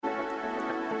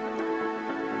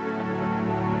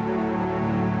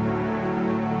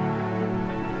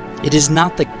It is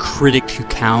not the critic who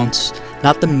counts,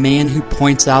 not the man who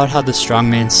points out how the strong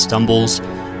man stumbles,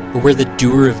 or where the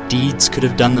doer of deeds could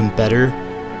have done them better.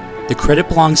 The credit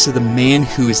belongs to the man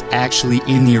who is actually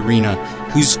in the arena,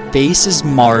 whose face is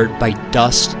marred by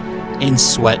dust and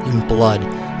sweat and blood,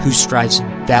 who strives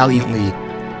valiantly,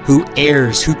 who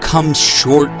errs, who comes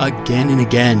short again and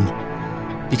again,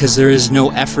 because there is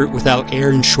no effort without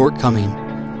error and shortcoming,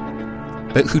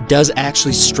 but who does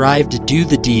actually strive to do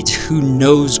the deeds, who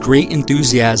knows great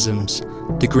enthusiasms,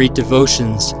 the great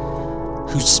devotions,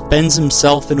 who spends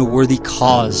himself in a worthy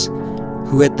cause,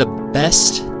 who at the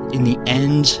best, in the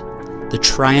end, the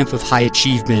triumph of high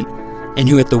achievement, and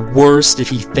who at the worst, if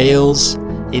he fails,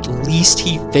 at least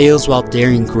he fails while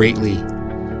daring greatly,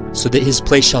 so that his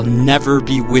place shall never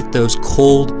be with those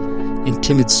cold and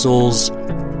timid souls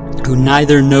who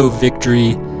neither know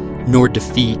victory nor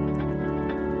defeat.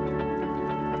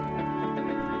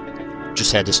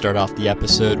 Just had to start off the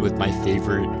episode with my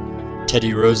favorite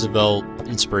Teddy Roosevelt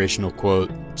inspirational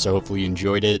quote, so hopefully you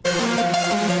enjoyed it.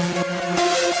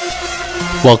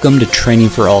 Welcome to Training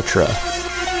for Ultra,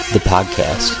 the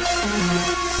podcast.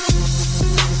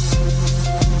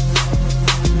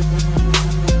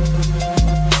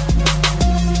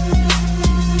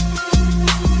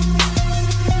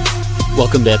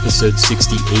 Welcome to episode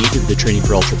 68 of the Training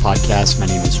for Ultra podcast. My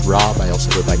name is Rob. I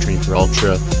also go by Training for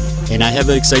Ultra. And I have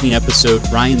an exciting episode.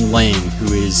 Ryan Lang,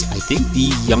 who is, I think,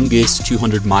 the youngest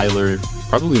 200 miler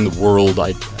probably in the world.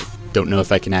 I don't know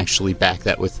if I can actually back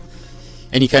that with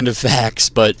any kind of facts,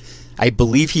 but I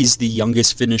believe he's the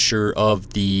youngest finisher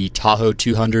of the Tahoe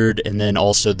 200 and then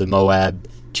also the Moab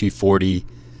 240.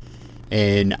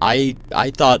 And I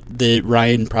thought that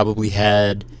Ryan probably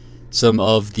had some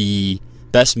of the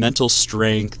best mental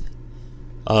strength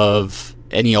of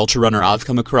any ultra runner I've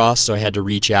come across, so I had to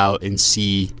reach out and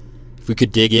see if we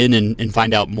could dig in and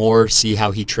find out more, see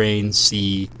how he trains,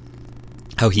 see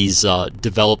how he's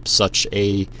developed such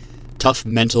a tough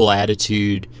mental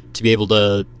attitude to be able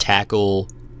to tackle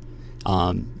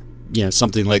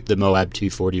something like the Moab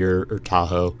 240 or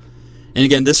Tahoe. And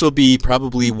again, this will be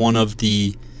probably one of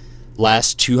the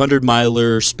last 200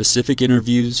 miler specific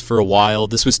interviews for a while.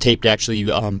 This was taped actually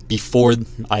before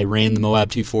I ran the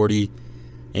Moab 240,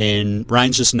 and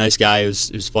Ryan's just a nice guy.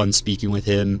 It was fun speaking with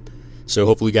him, so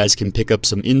hopefully you guys can pick up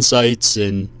some insights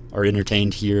and are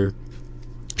entertained here.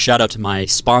 Shout out to my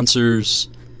sponsors,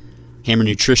 Hammer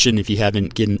Nutrition. If you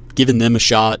haven't given them a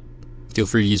shot, feel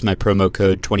free to use my promo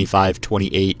code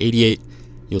 252888.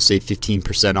 You'll save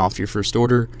 15% off your first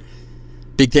order.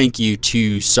 Big thank you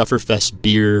to Sufferfest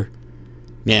Beer.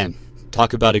 Man,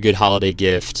 talk about a good holiday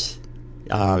gift.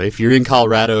 If you're in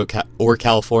Colorado or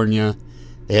California,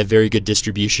 they have very good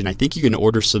distribution. I think you can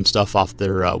order some stuff off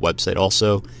their website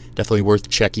also. Definitely worth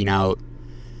checking out.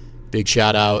 Big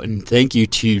shout out and thank you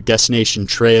to Destination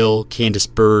Trail, Candace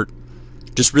Burt.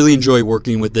 Just really enjoy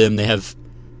working with them. They have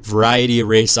a variety of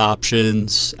race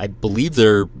options. I believe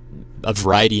they're a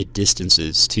variety of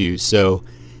distances too. So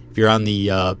if you're on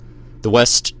the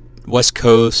West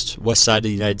Coast, west side of the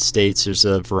United States, there's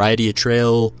a variety of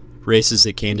trail races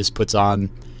that Candace puts on,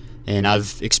 and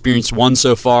I've experienced one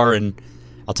so far, and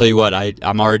I'll tell you what,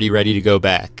 I'm already ready to go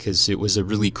back, because it was a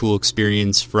really cool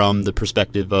experience from the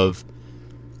perspective of,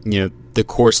 the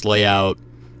course layout,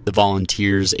 the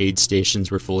volunteers, aid stations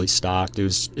were fully stocked. It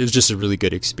was just a really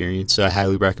good experience, so I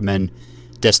highly recommend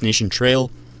Destination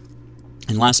Trail.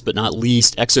 And last but not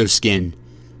least, Exoskin.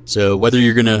 So whether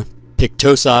you're going to pick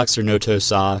toe socks or no toe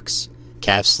socks,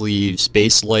 calf sleeves,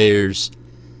 base layers,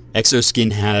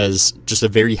 Exoskin has just a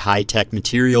very high-tech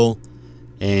material,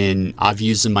 and I've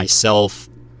used them myself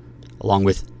along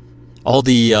with all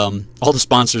the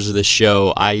sponsors of this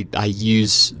show. I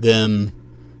use them.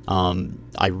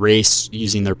 I race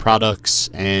using their products,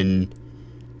 and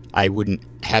I wouldn't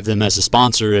have them as a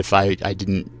sponsor if I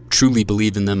didn't truly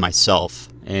believe in them myself.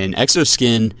 And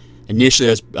Exoskin, initially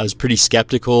I was pretty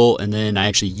skeptical, and then I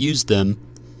actually used them,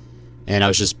 and I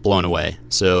was just blown away.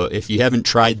 So if you haven't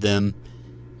tried them,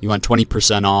 you want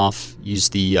 20% off, use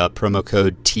the promo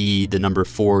code T, the number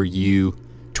 4U20,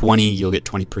 you'll get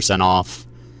 20% off.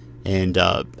 And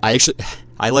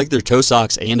I like their toe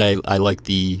socks, and I like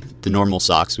the normal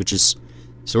socks, which is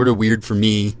sort of weird for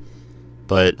me.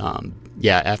 But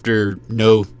after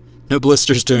no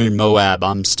blisters during Moab,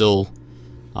 I'm still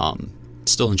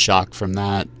in shock from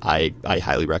that. I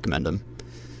highly recommend them.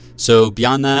 So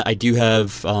beyond that, I do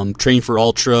have Training for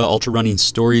Ultra running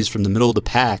stories from the middle of the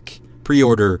pack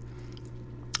pre-order.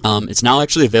 It's now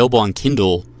actually available on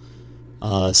Kindle.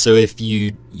 So if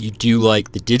you do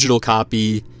like the digital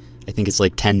copy, I think it's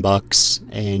like $10.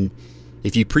 And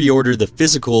if you pre-order the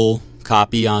physical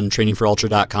copy on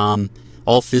trainingforultra.com,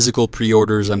 all physical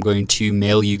pre-orders, I'm going to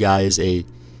mail you guys a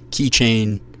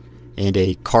keychain and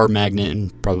a car magnet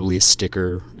and probably a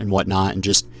sticker and whatnot, and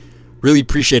just really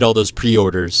appreciate all those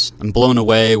pre-orders. I'm blown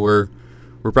away. We're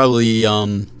probably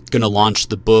going to launch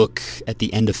the book at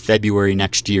the end of February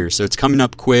next year, so it's coming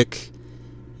up quick,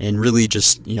 and really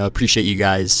just appreciate you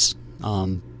guys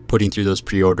putting through those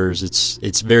pre-orders.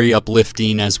 It's very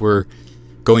uplifting as we're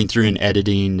going through and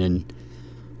editing, and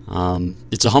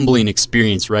it's a humbling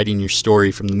experience writing your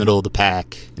story from the middle of the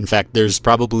pack. In fact, there's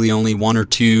probably only one or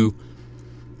two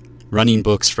running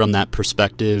books from that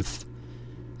perspective.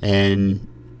 And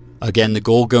again, the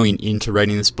goal going into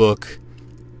writing this book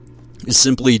is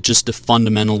simply just to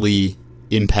fundamentally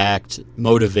impact,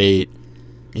 motivate,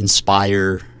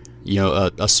 inspire,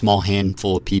 a small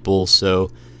handful of people. So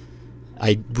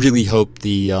I really hope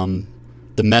the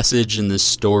message in this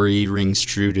story rings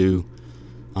true to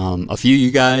a few of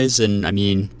you guys. And I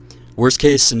mean, worst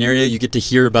case scenario, you get to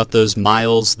hear about those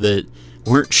miles that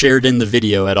weren't shared in the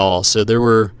video at all. So there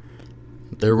were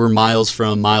miles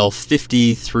from mile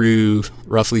 50 through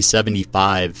roughly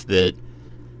 75 that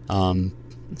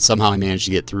somehow I managed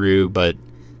to get through, but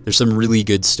there's some really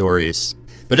good stories.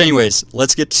 But anyways,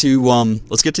 let's get to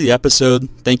the episode.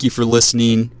 Thank you for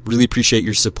listening. Really appreciate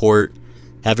your support.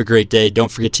 Have a great day.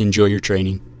 Don't forget to enjoy your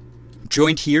training. I'm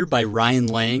joined here by Ryan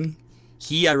Lang.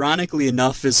 He, ironically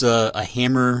enough, is a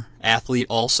hammer athlete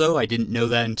also. I didn't know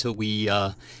that until we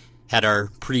had our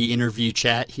pre-interview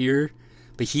chat here.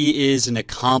 But he is an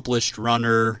accomplished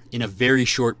runner in a very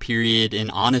short period,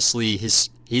 and honestly, his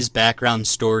background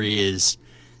story is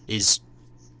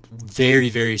very,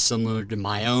 very similar to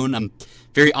my own. I'm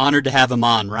very honored to have him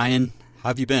on. Ryan, how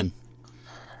have you been?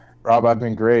 Rob, I've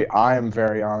been great. I am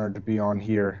very honored to be on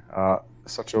here.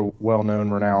 Such a well-known,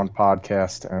 renowned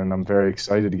podcast, and I'm very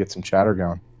excited to get some chatter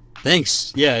going.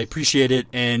 Thanks. Yeah, I appreciate it.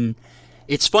 And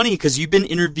it's funny because you've been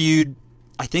interviewed,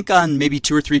 I think, on maybe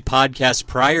 2 or 3 podcasts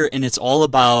prior, and it's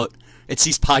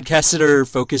these podcasts that are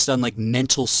focused on like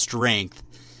mental strength.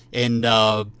 And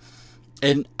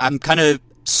I'm kind of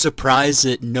surprised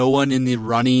that no one in the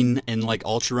running and like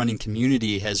ultra running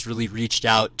community has really reached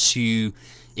out to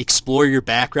explore your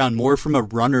background more from a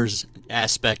runner's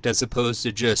aspect as opposed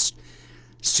to just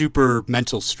super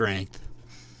mental strength.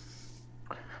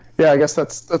 Yeah, I guess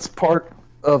that's part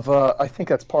of I think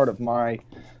that's part of my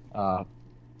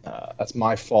that's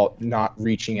my fault, not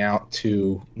reaching out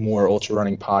to more ultra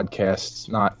running podcasts,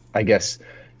 not, I guess,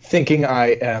 thinking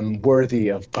I am worthy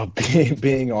of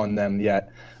being on them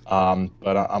yet.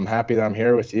 But I'm happy that I'm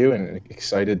here with you and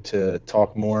excited to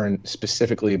talk more and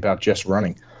specifically about just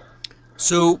running.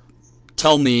 So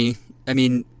tell the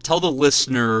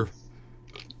listener,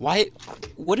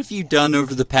 what have you done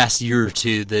over the past year or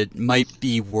two that might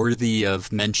be worthy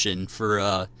of mention for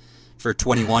a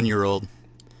 21-year-old?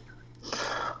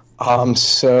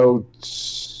 So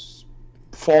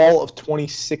fall of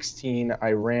 2016,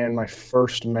 I ran my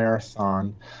first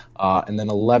marathon, and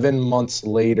then 11 months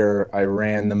later, I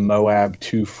ran the Moab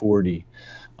 240.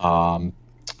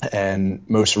 And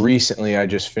most recently, I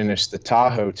just finished the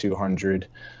Tahoe 200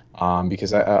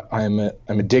 because I'm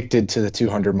addicted to the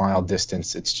 200-mile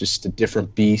distance. It's just a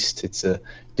different beast. It's a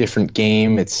different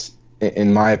game. It's,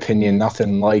 in my opinion,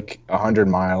 nothing like 100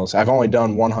 miles. I've only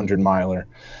done 100-miler.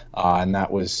 And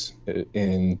that was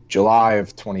in July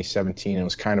of 2017. It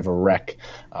was kind of a wreck.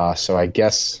 So I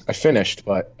guess I finished,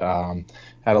 but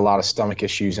had a lot of stomach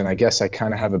issues. And I guess I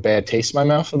kind of have a bad taste in my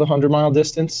mouth for the 100-mile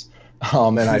distance.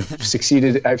 And I've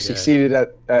succeeded. Succeeded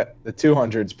at the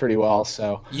 200s pretty well.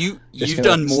 So you've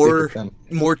done more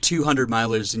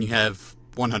 200-milers than you have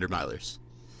 100-milers.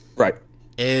 Right.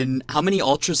 And how many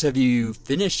ultras have you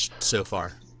finished so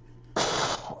far?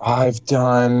 I've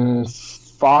done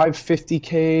 5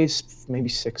 50Ks, maybe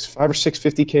 5 or 6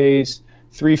 50Ks,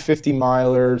 3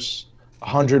 50-milers,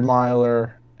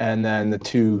 100-miler, and then the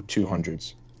 2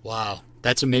 200s. Wow,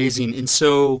 that's amazing. And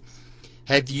so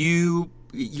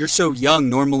you're so young.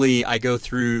 Normally I go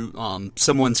through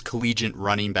someone's collegiate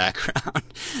running background.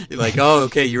 Like, oh,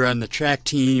 okay, you're on the track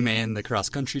team and the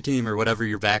cross-country team or whatever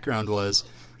your background was.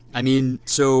 I mean,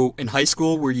 so in high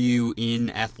school, were you in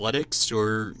athletics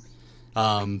or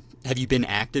have you been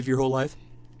active your whole life?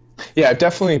 Yeah, I've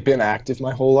definitely been active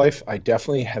my whole life. I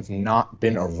definitely have not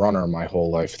been a runner my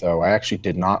whole life, though. I actually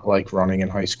did not like running in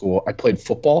high school. I played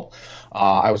football.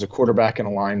 I was a quarterback and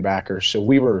a linebacker, so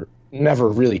we were never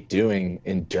really doing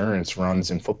endurance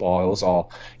runs in football. It was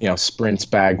all, sprints,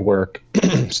 bag work,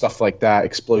 stuff like that,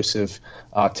 explosive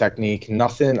technique.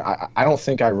 Nothing. I don't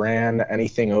think I ran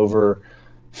anything over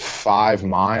 5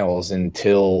 miles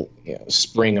until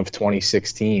spring of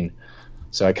 2016.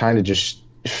 So I kind of just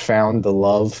found the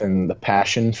love and the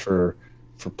passion for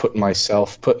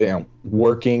for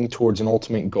working towards an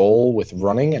ultimate goal with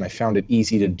running, and I found it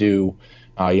easy to do,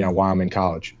 while I'm in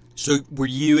college. So were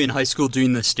you in high school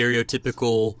doing the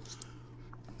stereotypical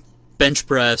bench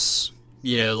press,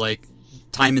 like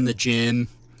time in the gym,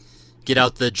 get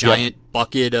out the giant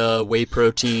bucket of whey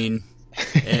protein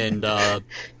and,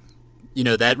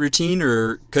 that routine?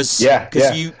 Or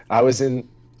you... I was in...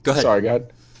 Go ahead. Sorry, go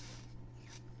ahead.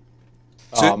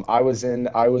 I was in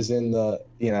the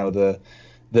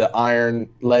iron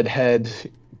lead head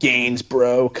gains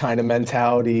bro kind of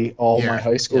mentality all my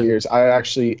high school years. I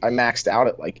maxed out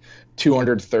at like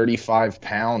 235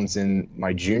 pounds in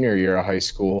my junior year of high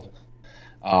school.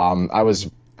 I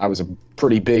was a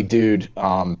pretty big dude.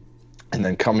 And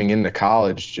then coming into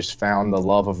college, just found the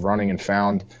love of running and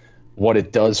found what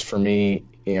it does for me.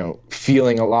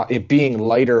 Feeling it being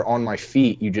lighter on my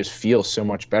feet, you just feel so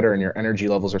much better and your energy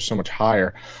levels are so much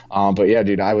higher. But yeah,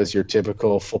 dude, I was your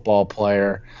typical football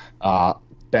player,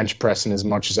 bench pressing as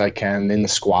much as I can in the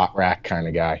squat rack kind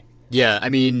of guy. Yeah, I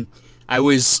mean, I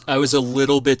was a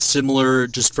little bit similar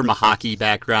just from a hockey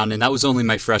background, and that was only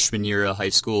my freshman year of high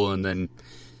school. And then,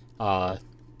 but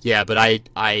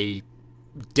I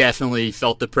definitely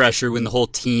felt the pressure when the whole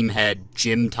team had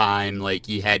gym time, like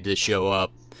you had to show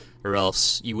up or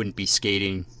else you wouldn't be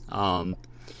skating.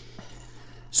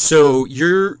 So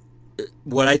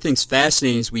what I think is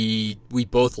fascinating is we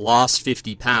both lost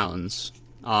 50 pounds.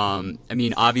 I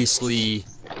mean, obviously,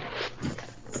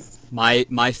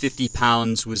 my 50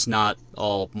 pounds was not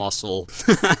all muscle.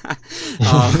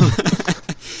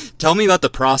 Tell me about the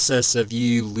process of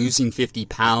you losing 50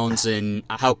 pounds and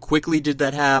how quickly did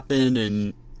that happen,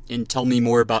 and tell me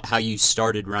more about how you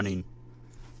started running.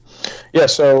 Yeah,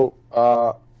 so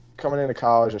coming into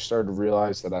college, I started to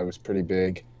realize that I was pretty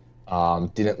big.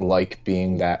 Didn't like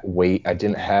being that weight. I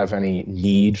didn't have any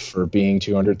need for being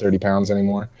 230 pounds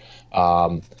anymore.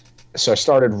 So I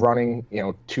started running,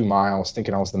 2 miles,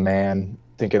 thinking I was the man,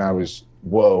 thinking I just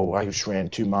ran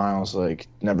 2 miles, like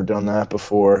never done that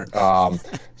before.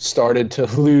 Started to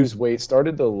lose weight,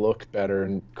 started to look better.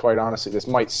 And quite honestly, this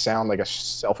might sound like a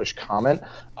selfish comment,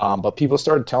 but people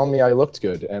started telling me I looked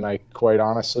good. And I quite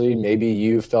honestly, maybe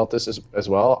you felt this as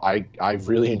well. I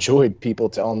really enjoyed people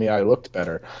telling me I looked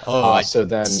better. So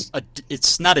then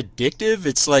it's not addictive.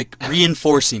 It's like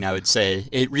reinforcing, I would say.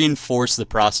 It reinforced the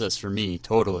process for me.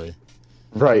 Totally.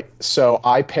 Right. So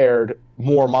I paired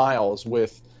more miles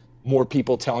with more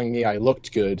people telling me I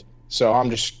looked good. So I'm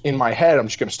just in my head, I'm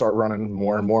just going to start running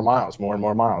more and more miles.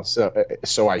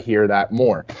 So I hear that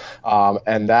more.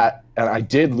 And I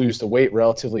did lose the weight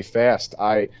relatively fast.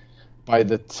 In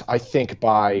the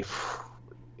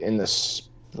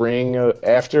spring of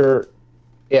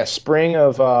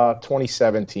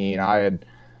 2017, I had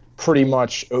pretty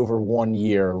much over 1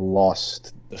 year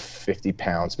lost the 50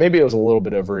 pounds. Maybe it was a little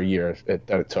bit over a year that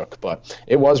it took, but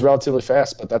it was relatively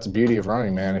fast. But that's the beauty of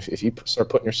running, man. If you start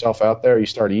putting yourself out there, you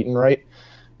start eating right,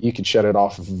 you can shed it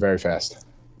off very fast.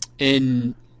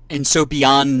 And so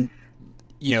beyond,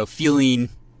 feeling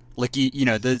like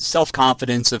the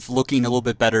self-confidence of looking a little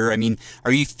bit better, I mean,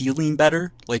 are you feeling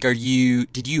better? Like,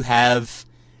 did you have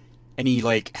any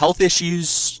like health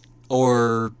issues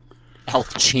or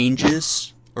health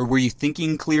changes? Or were you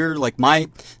thinking clear? Like my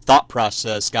thought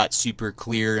process got super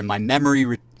clear, and my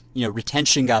memory,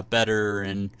 retention got better,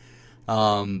 and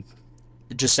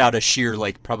just out of sheer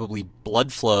like probably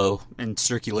blood flow and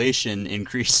circulation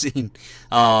increasing.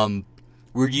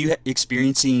 Were you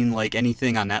experiencing like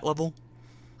anything on that level?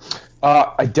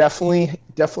 I definitely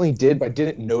did, but I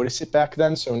didn't notice it back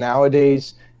then. So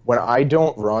nowadays, when I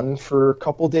don't run for a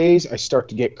couple days, I start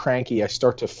to get cranky. I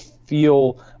start to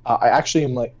feel. I actually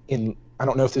am like in. I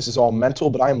don't know if this is all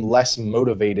mental, but I'm less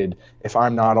motivated if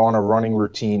I'm not on a running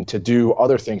routine to do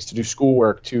other things, to do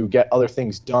schoolwork, to get other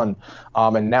things done.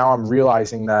 And now I'm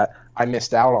realizing that I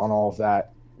missed out on all of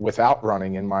that without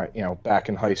running in my, back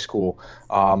in high school.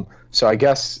 So I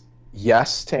guess,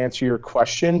 yes, to answer your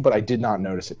question, but I did not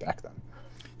notice it back then.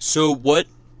 So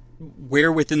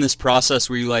where within this process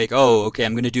were you like, oh, okay,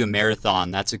 I'm going to do a marathon.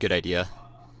 That's a good idea.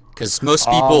 Because most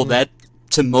people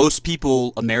to most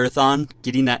people, a marathon,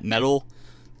 getting that medal,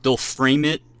 they'll frame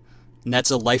it, and that's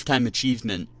a lifetime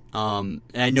achievement. And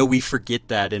I know we forget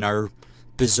that in our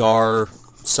bizarre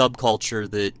subculture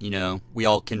that, we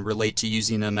all can relate to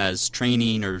using them as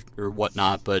training or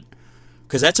whatnot, but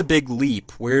because that's a big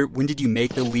leap. When did you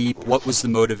make the leap? What was the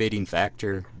motivating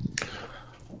factor?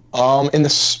 In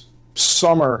the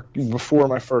summer before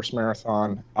my first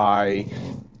marathon, I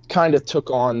kind of took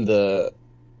on the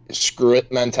screw it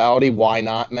mentality, why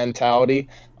not mentality.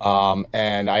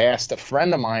 And I asked a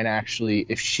friend of mine actually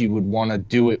if she would want to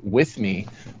do it with me.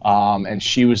 And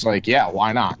she was like, yeah,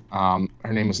 why not?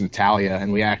 Her name was Natalia,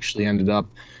 and we actually ended up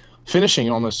finishing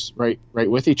almost right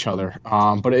with each other.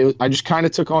 I just kind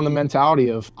of took on the mentality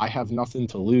of I have nothing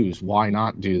to lose. Why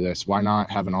not do this? Why not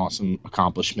have an awesome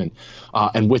accomplishment?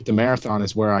 And with the marathon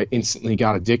is where I instantly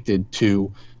got addicted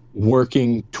to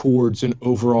working towards an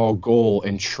overall goal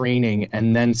and training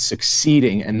and then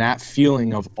succeeding, and that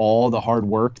feeling of all the hard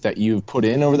work that you've put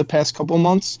in over the past couple of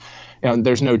months. And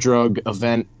there's no drug,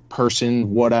 event,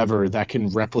 person, whatever that can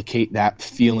replicate that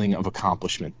feeling of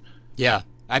accomplishment. Yeah.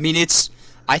 I mean,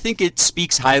 I think it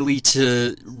speaks highly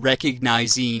to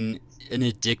recognizing an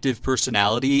addictive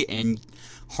personality and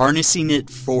harnessing it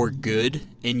for good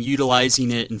and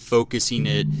utilizing it and focusing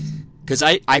it. Because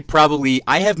I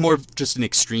have more of just an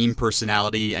extreme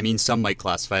personality. I mean, some might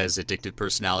classify as addictive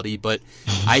personality, but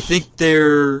I think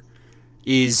there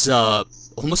is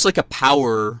almost like a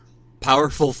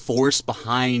powerful force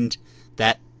behind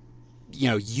that,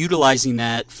 utilizing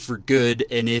that for good.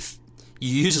 And if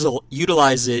you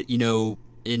utilize it,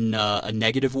 in a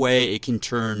negative way, it can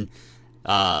turn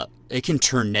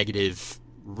negative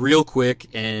real quick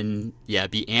and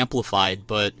be amplified.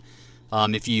 But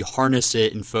if you harness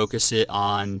it and focus it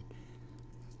on,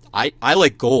 I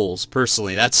like goals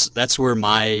personally. That's where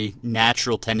my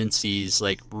natural tendencies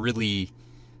like really,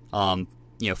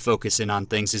 focus in on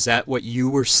things. Is that what you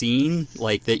were seeing?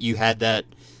 Like that you had that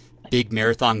big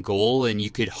marathon goal and you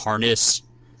could harness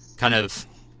kind of,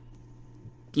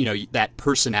 that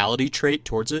personality trait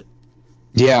towards it?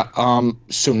 Yeah.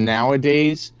 So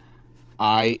nowadays,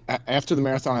 after the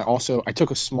marathon, I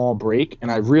took a small break and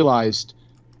I realized.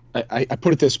 I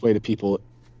put it this way to people: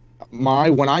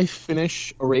 when I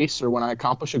finish a race or when I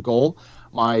accomplish a goal,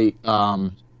 my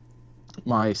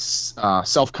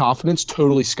self-confidence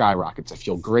totally skyrockets. I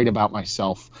feel great about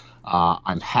myself.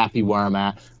 I'm happy where I'm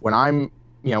at.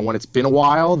 When it's been a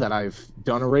while that I've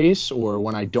done a race or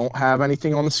when I don't have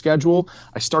anything on the schedule,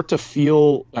 I start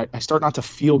not to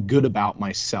feel good about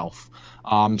myself.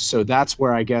 So that's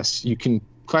where I guess you can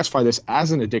classify this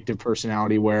as an addictive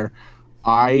personality, where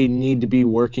I need to be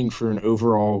working for an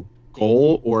overall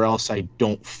goal or else I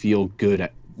don't feel good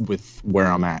with where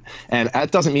I'm at. And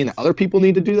that doesn't mean that other people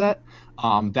need to do that.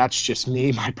 That's just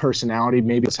me, my personality.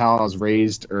 Maybe it's how I was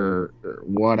raised or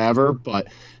whatever, but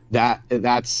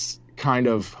that's kind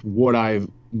of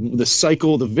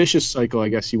the vicious cycle, I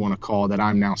guess you want to call it, that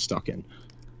I'm now stuck in.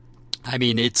 I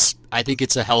mean, I think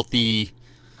it's a healthy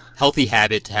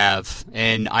habit to have.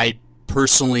 And I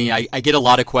personally, I get a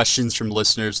lot of questions from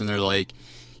listeners and they're like,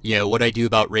 what I do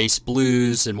about race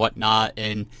blues and whatnot.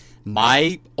 And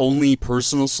my only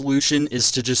personal solution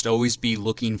is to just always be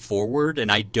looking forward,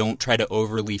 and I don't try to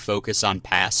overly focus on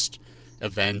past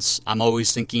events. I'm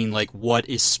always thinking like, what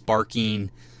is sparking,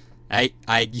 I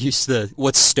use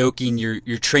what's stoking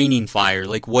your training fire?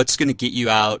 Like what's going to get you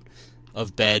out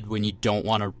of bed when you don't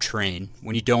want to train,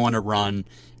 when you don't want to run?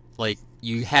 Like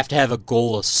you have to have a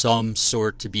goal of some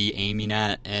sort to be aiming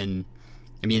at. And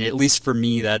I mean, at least for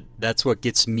me, that's what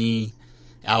gets me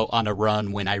out on a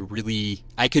run when I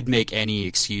could make any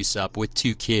excuse up with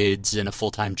 2 kids and a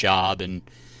full-time job and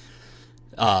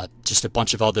just a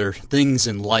bunch of other things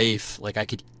in life. Like I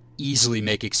could easily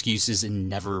make excuses and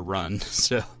never run.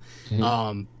 So,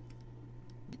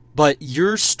 but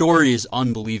your story is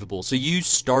unbelievable. So you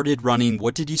started running,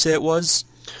 what did you say it was?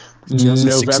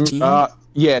 2016? November,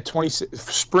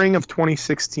 spring of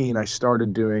 2016, I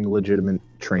started doing legitimate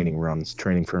training runs,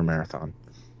 training for a marathon.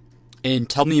 And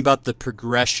tell me about the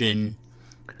progression.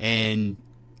 And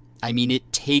I mean,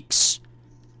 it takes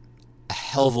a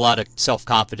hell of a lot of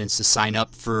self-confidence to sign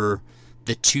up for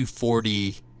the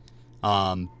 240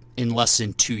 in less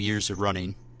than 2 years of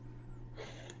running.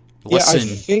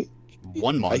 Less than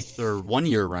 1 month or 1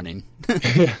 year running.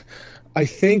 I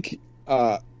think,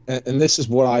 and this is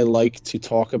what I like to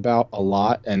talk about a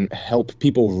lot and help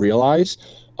people realize,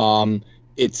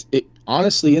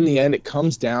 honestly, in the end, it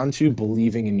comes down to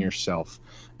believing in yourself.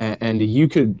 And you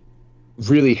could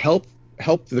really help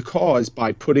the cause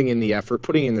by putting in the effort,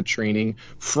 putting in the training,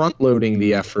 front loading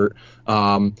the effort,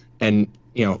 and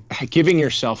giving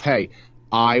yourself, hey,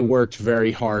 I worked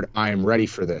very hard, I am ready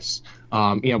for this.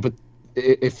 But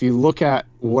if you look at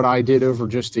what I did over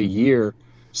just a year,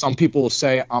 some people will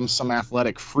say I'm some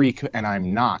athletic freak, and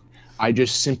I'm not. I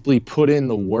just simply put in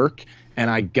the work and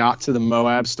I got to the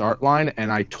Moab start line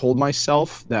and I told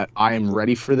myself that I am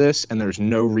ready for this and there's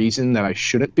no reason that I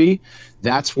shouldn't be,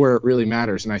 that's where it really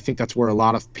matters. And I think that's where a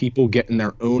lot of people get in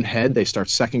their own head. They start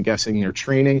second guessing their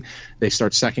training. They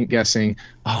start second guessing,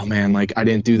 oh man, like I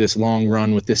didn't do this long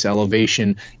run with this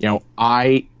elevation.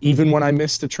 Even when I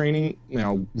missed a training,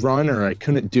 run, or I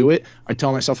couldn't do it, I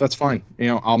tell myself that's fine.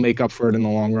 I'll make up for it in the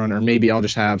long run, or maybe I'll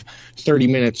just have 30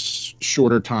 minutes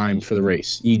shorter time for the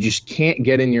race. You just can't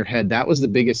get in your head. That was the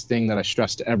biggest thing that I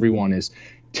stress to everyone is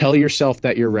tell yourself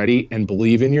that you're ready and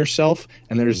believe in yourself,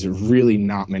 and there's really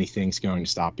not many things going to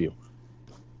stop you.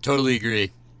 Totally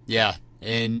agree. Yeah.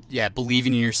 And yeah,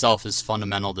 believing in yourself is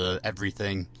fundamental to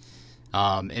everything.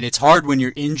 And it's hard when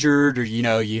you're injured or,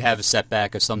 you have a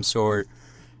setback of some sort.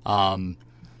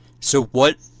 So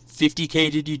what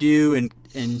 50K did you do,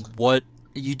 and what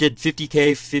you did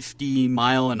 50K, 50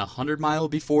 mile and 100 mile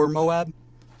before Moab?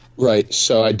 Right.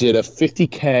 So I did a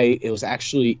 50K. It was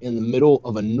actually in the middle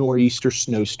of a nor'easter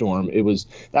snowstorm.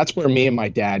 That's where me and my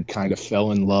dad kind of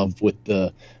fell in love with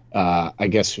I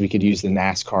guess we could use the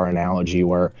NASCAR analogy,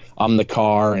 where I'm the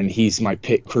car and he's my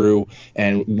pit crew,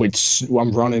 and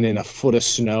I'm running in a foot of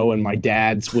snow, and my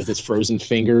dad's with his frozen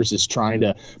fingers is trying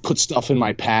to put stuff in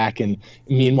my pack, and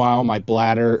meanwhile my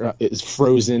bladder is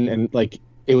frozen, and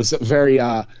it was a very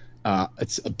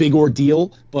it's a big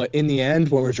ordeal. But in the end,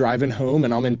 when we're driving home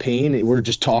and I'm in pain, we're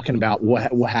just talking about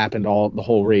what happened the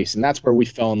whole race. And that's where we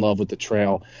fell in love with the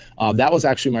trail. That was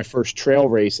actually my first trail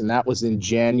race, and that was in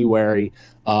January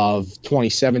of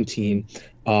 2017.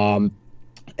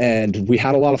 And we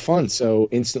had a lot of fun. So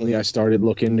instantly I started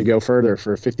looking to go further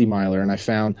for a 50 miler, and I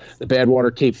found the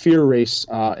Badwater Cape Fear race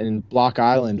in Block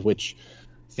Island, which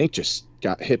I think just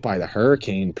got hit by the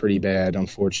hurricane pretty bad,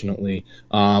 unfortunately.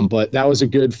 But that was a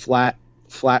good flat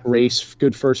race,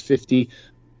 good first 50.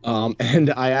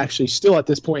 And I actually still at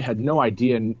this point had no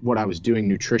idea what I was doing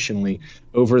nutritionally.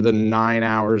 Over the 9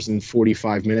 hours and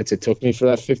 45 minutes it took me for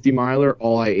that 50 miler,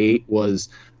 all I ate was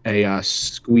a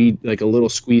little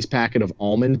squeeze packet of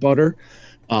almond butter.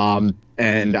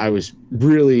 And I was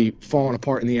really falling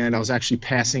apart in the end. I was actually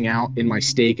passing out in my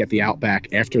steak at the Outback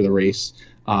after the race,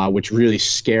 which really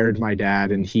scared my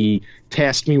dad. And he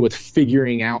tasked me with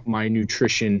figuring out my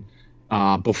nutrition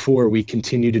before we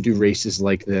continue to do races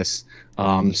like this.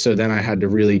 So then I had to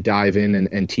really dive in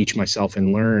and teach myself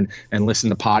and learn and listen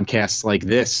to podcasts like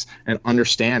this and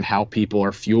understand how people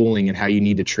are fueling and how you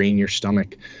need to train your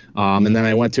stomach. And then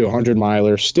I went to a 100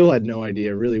 miler, still had no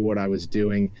idea really what I was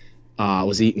doing. I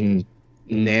was eating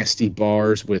nasty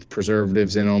bars with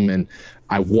preservatives in them, and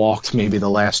I walked maybe the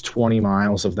last 20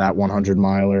 miles of that 100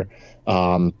 miler.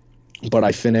 But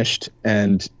I finished,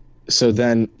 and so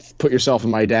then put yourself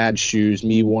in my dad's shoes,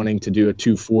 me wanting to do a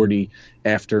 240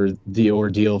 after the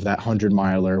ordeal of that 100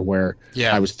 miler where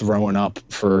I was throwing up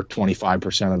for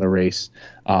 25% of the race.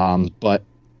 But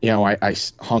I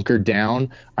hunkered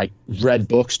down. I read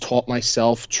books, taught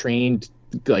myself, trained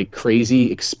like crazy,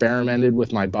 experimented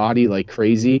with my body like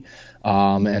crazy,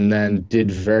 and then did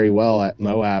very well at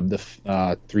Moab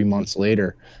 3 months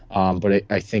later. But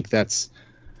I think that's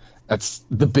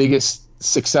the biggest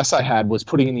success I had, was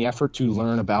putting in the effort to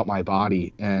learn about my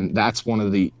body. And that's one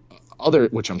of the other,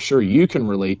 which I'm sure you can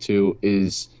relate to,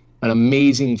 is an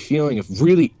amazing feeling of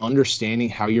really understanding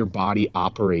how your body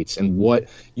operates and what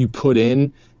you put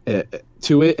in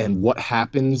to it and what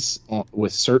happens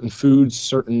with certain foods,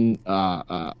 certain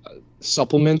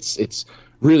supplements. It's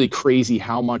really crazy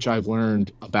how much I've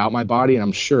learned about my body, and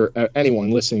I'm sure anyone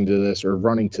listening to this or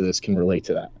running to this can relate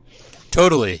to that.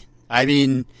 Totally. I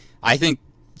mean, I think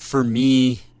for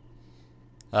me,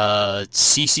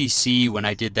 CCC, when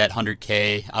I did that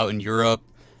 100K out in Europe,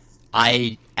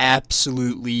 I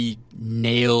absolutely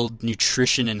nailed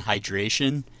nutrition and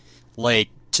hydration, like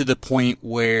to the point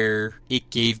where it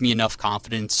gave me enough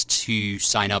confidence to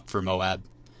sign up for Moab.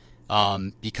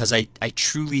 Because I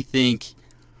truly think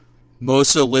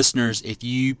most of the listeners, if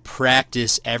you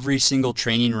practice every single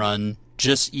training run,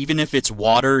 just even if it's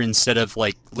water instead of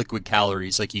like liquid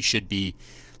calories, like you should be,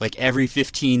 like every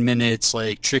 15 minutes,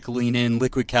 like trickling in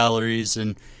liquid calories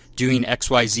and doing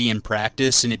XYZ in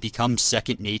practice, and it becomes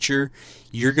second nature,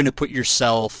 you're going to put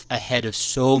yourself ahead of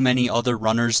so many other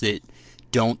runners that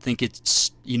don't think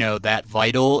it's, that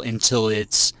vital until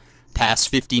it's past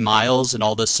 50 miles, and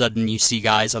all of a sudden you see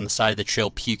guys on the side of the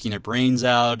trail puking their brains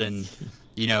out, and,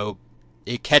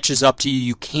 it catches up to you.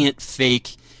 You can't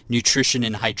fake nutrition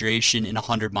and hydration in a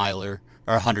 100 miler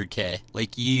or 100K.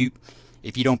 Like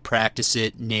if you don't practice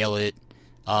it, nail it,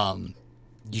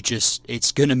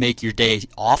 it's going to make your day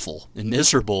awful and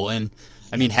miserable. And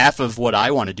I mean, half of what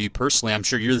I want to do personally, I'm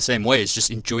sure you're the same way, is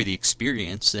just enjoy the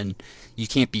experience. And you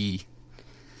can't be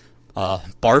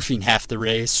barfing half the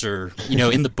race, or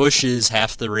in the bushes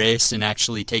half the race, and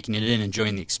actually taking it in,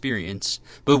 enjoying the experience.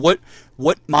 But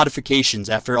what modifications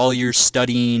after all your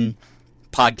studying,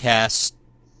 podcasts,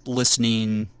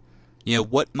 listening,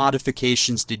 what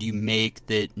modifications did you make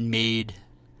that made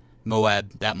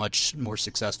Moab that much more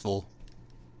successful?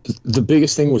 The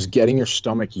biggest thing was getting your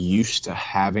stomach used to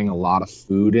having a lot of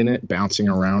food in it, bouncing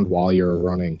around while you're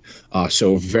running.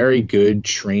 So very good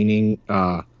training.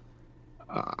 I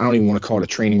don't even want to call it a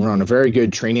training run. A very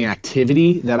good training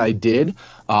activity that I did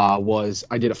was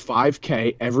I did a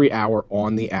 5K every hour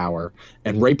on the hour.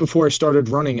 And right before I started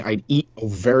running, I'd eat a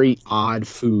very odd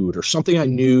food or something I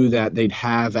knew that they'd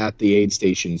have at the aid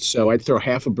station. So I'd throw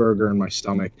half a burger in my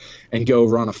stomach and go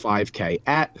run a 5K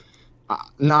at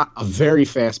not a very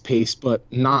fast pace, but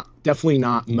definitely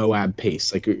not Moab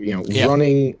pace,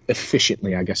 running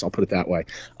efficiently, I guess I'll put it that way.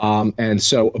 And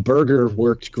so a burger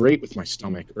worked great with my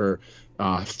stomach, or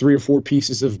 3 or 4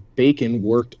 pieces of bacon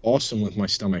worked awesome with my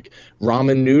stomach.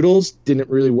 Ramen noodles didn't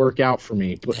really work out for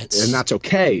me, and that's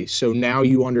okay. So now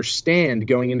you understand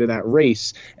going into that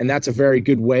race, and that's a very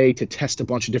good way to test a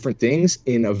bunch of different things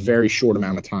in a very short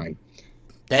amount of time.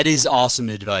 That is awesome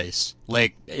advice.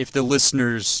 Like, if the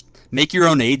listeners make your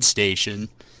own aid station,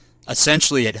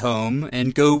 essentially at home,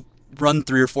 and go run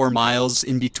 3 or 4 miles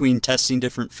in between testing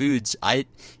different foods.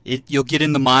 You'll get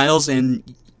in the miles,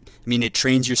 and it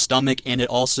trains your stomach, and it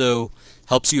also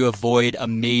helps you avoid a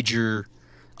major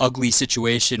ugly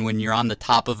situation when you're on the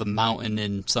top of a mountain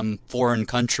in some foreign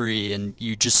country and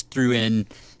you just threw in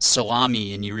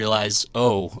salami and you realize,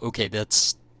 oh, okay,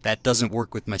 that doesn't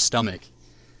work with my stomach.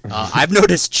 I've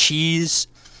noticed cheese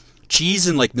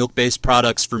and like milk-based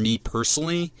products, for me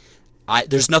personally,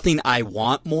 there's nothing I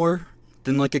want more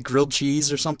than like a grilled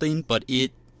cheese or something, but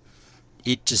it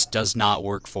just does not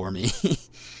work for me.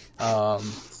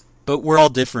 But we're all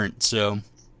different, so.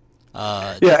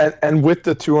 And with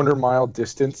the 200-mile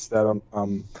distance that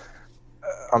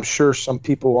I'm sure some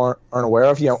people aren't aware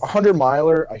of,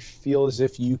 100-miler, I feel as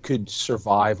if you could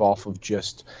survive off of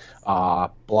just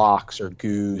blocks or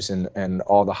goos and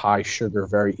all the high sugar,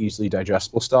 very easily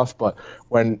digestible stuff. But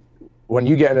when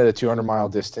you get into the 200-mile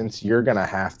distance, you're going to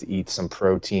have to eat some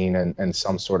protein and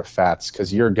some sort of fats,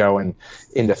 because you're going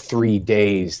into 3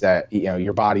 days that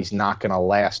your body's not going to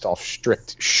last off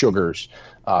strict sugars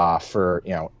for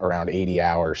around 80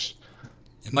 hours.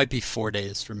 It might be 4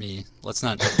 days for me. Let's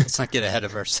not get ahead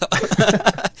of ourselves.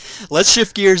 Let's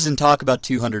shift gears and talk about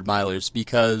 200-milers,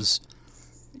 because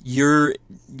your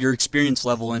experience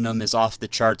level in them is off the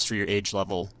charts for your age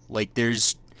level. Like,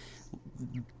 there's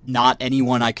not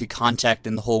anyone I could contact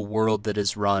in the whole world that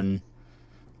has run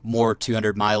more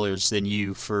 200-milers than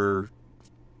you for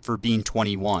being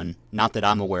 21. Not that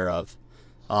I'm aware of.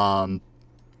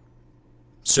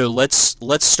 So let's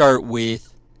start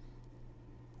with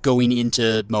going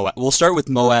into Moab. We'll start with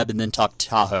Moab and then talk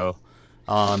Tahoe.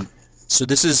 So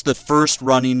this is the first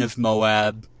running of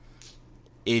Moab.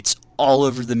 It's all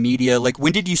over the media. Like,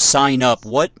 when did you sign up?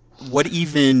 What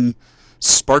even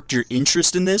sparked your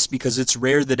interest in this? Because it's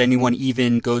rare that anyone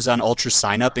even goes on Ultra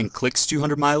Sign Up and clicks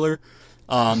 200-miler.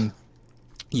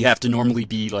 You have to normally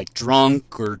be like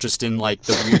drunk or just in like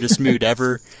the weirdest mood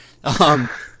ever to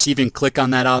even click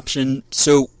on that option.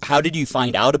 So how did you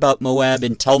find out about Moab?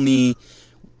 And tell me,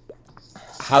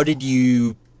 how did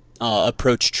you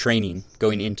approach training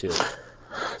going into it?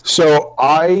 So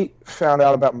I found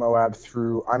out about Moab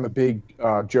I'm a big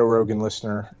Joe Rogan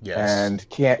listener. Yes. And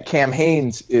Cam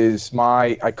Hanes is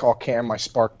I call Cam my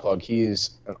spark plug. He is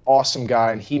an awesome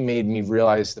guy, and he made me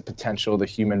realize the potential of the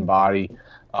human body.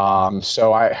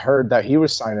 So I heard that he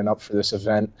was signing up for this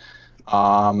event,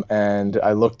 and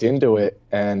I looked into it,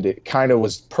 and it kind of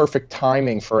was perfect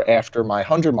timing for after my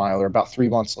 100-miler, about 3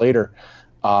 months later.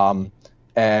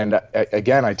 And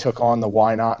again, I took on the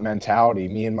why not mentality.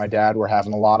 Me and my dad were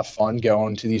having a lot of fun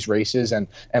going to these races. And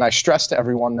I stress to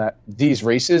everyone that these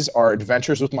races are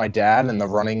adventures with my dad, and the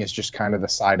running is just kind of the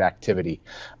side activity.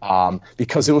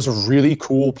 Because it was a really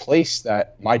cool place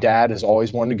that my dad has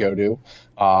always wanted to go to.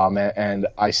 And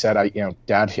I said,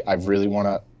 Dad, I really want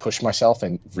to push myself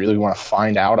and really want to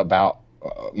find out about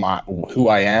who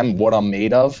I am, what I'm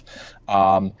made of.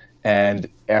 And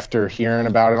after hearing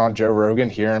about it on Joe Rogan,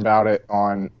 hearing about it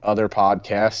on other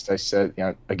podcasts, I said,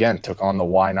 again, took on the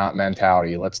why not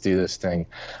mentality. Let's do this thing.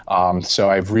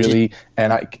 So I've really,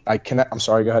 I connect. I'm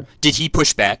sorry, go ahead. Did he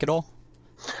push back at all?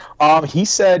 He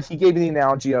said, he gave me the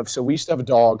analogy of, so we used to have a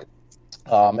dog,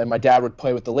 And my dad would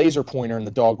play with the laser pointer, and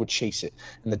the dog would chase it.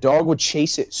 And the dog would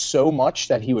chase it so much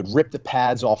that he would rip the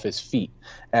pads off his feet.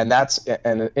 And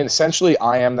essentially,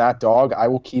 I am that dog. I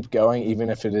will keep going, even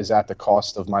if it is at the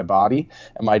cost of my body.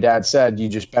 And my dad said, you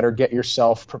just better get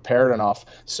yourself prepared enough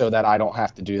so that I don't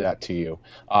have to do that to you,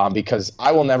 because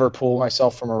I will never pull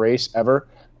myself from a race ever.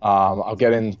 I'll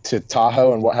get into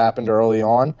Tahoe and what happened early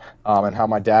on, and how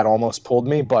my dad almost pulled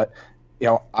me, but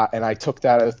I took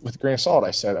that with a grain of salt. I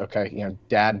said, okay,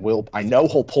 Dad I know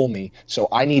he'll pull me, so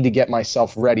I need to get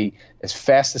myself ready as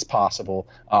fast as possible.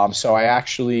 So I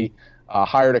actually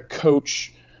hired a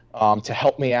coach to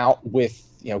help me out with,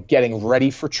 getting ready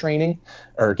for training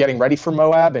or getting ready for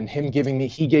Moab, and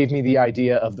he gave me the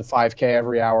idea of the 5K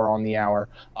every hour on the hour,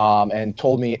 and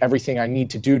told me everything I need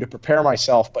to do to prepare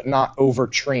myself, but not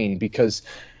overtrain because.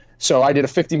 So I did a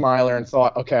 50 miler and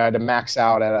thought, okay, I had to max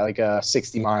out at like a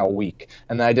 60 mile week.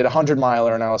 And then I did a 100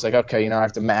 miler and I was like, okay, I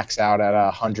have to max out at a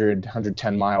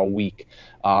 110 mile week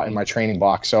in my training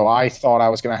block. So I thought I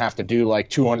was going to have to do like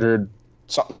 200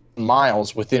 something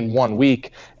miles within 1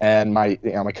 week. And my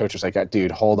coach was like,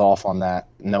 dude, hold off on that.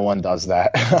 No one does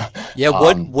that. Yeah.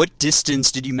 What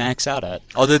distance did you max out at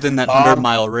other than that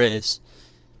 100-mile race?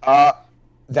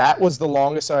 That was the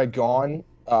longest I had gone.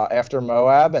 After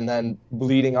Moab, and then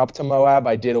leading up to Moab,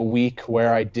 I did a week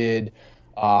where I did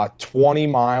 20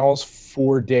 miles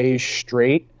 4 days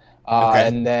straight,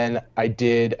 and then I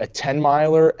did a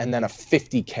 10-miler and then a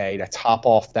 50K to top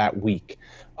off that week.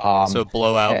 So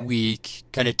blowout week,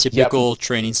 kind of typical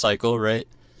training cycle, right?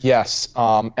 Yes,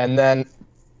 and then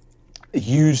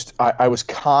I was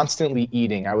constantly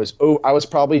eating. I was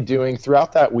probably doing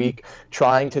throughout that week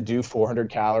trying to do 400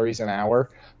 calories an hour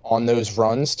on those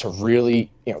runs to really,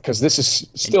 because this is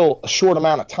still a short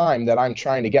amount of time that I'm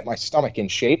trying to get my stomach in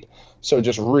shape. So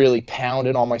just really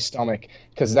pounding on my stomach,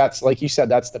 because that's, like you said,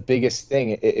 that's the biggest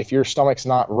thing. If your stomach's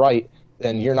not right,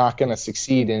 then you're not going to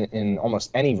succeed in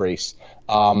almost any race.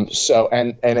 And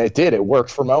it did. It worked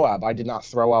for Moab. I did not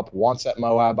throw up once at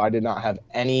Moab. I did not have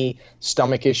any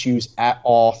stomach issues at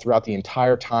all throughout the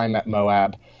entire time at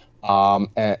Moab.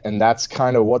 And that's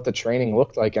kind of what the training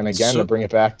looked like. And again, to bring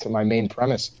it back to my main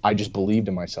premise, I just believed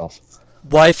in myself.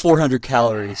 Why 400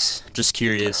 calories? Just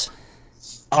curious.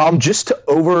 Just to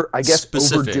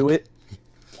Specific. overdo it.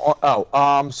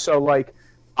 So like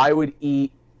I would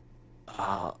eat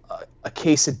a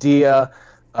quesadilla,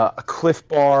 a Cliff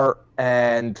Bar,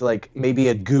 and like maybe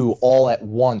a goo all at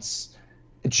once,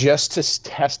 just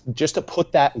to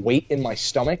put that weight in my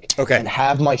stomach, and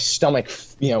have my stomach,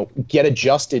 get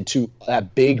adjusted to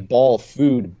that big ball of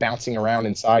food bouncing around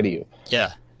inside of you.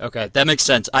 Yeah. Okay. That makes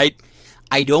sense. I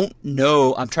don't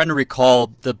know. I'm trying to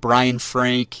recall the Brian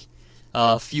Frank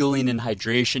fueling and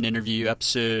hydration interview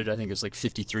episode. I think it was like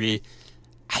 53.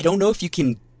 I don't know if you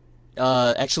can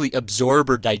actually absorb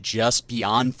or digest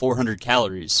beyond 400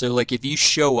 calories. So like if you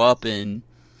show up and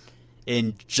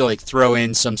like throw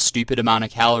in some stupid amount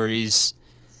of calories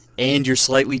and you're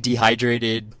slightly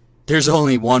dehydrated, there's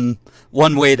only one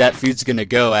way that food's going to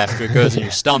go after it goes in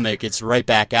your stomach. It's right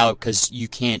back out because you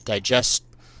can't digest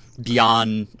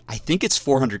beyond, I think it's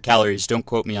 400 calories. Don't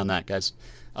quote me on that, guys.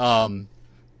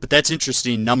 But that's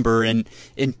interesting number. And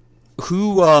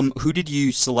who did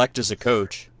you select as a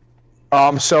coach?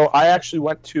 So I actually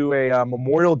went to a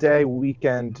Memorial Day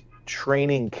weekend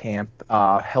training camp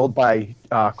held by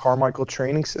Carmichael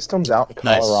Training Systems out in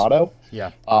Colorado. Nice.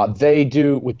 Yeah. They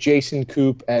do with Jason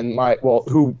Coop and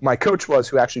who my coach was,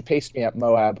 who actually paced me at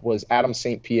Moab, was Adam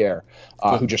St. Pierre,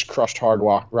 who just crushed Hard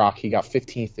Rock. He got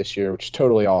 15th this year, which is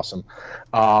totally awesome.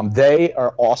 They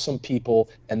are awesome people,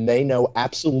 and they know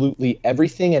absolutely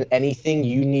everything and anything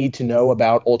you need to know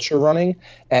about ultra running.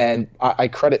 And I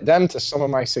credit them to some of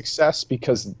my success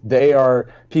because they are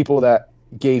people that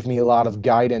gave me a lot of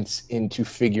guidance into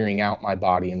figuring out my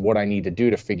body and what I need to do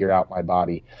to figure out my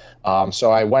body.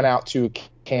 So I went out to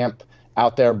camp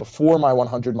out there before my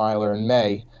 100 miler in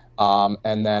May,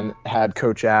 and then had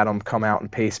Coach Adam come out and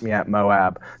pace me at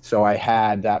Moab. So I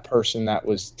had that person that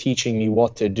was teaching me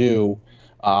what to do,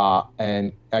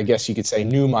 and I guess you could say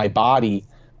knew my body,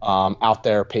 out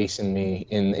there pacing me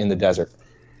in the desert.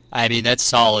 I mean, that's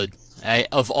solid.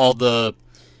 Of all the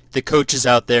coaches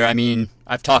out there, I mean,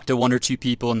 I've talked to one or two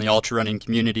people in the ultra running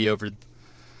community over a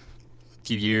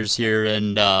few years here,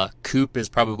 and Coop is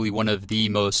probably one of the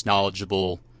most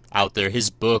knowledgeable out there. His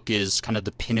book is kind of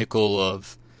the pinnacle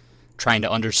of trying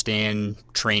to understand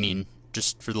training,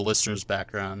 just for the listener's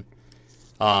background.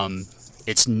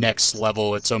 It's next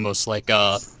level. It's almost like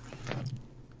a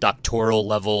doctoral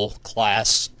level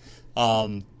class.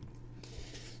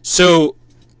 So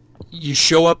You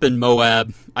show up in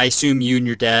Moab. I assume you and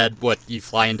your dad, you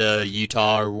fly into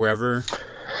Utah or wherever?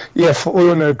 Yeah,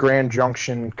 flew into Grand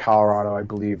Junction, Colorado, I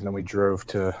believe, and then we drove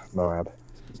to Moab.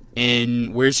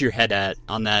 And where's your head at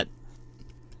on that,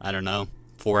 I don't know,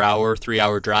 4-hour,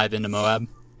 3-hour drive into Moab?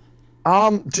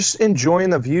 Just enjoying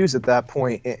the views at that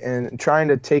point and trying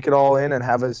to take it all in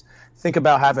and think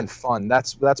about having fun.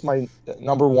 That's my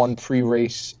number one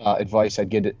pre-race advice I'd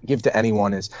give to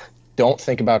anyone is don't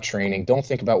think about training. Don't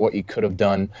think about what you could have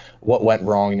done, what went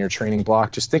wrong in your training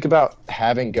block. Just think about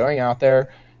going out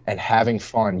there and having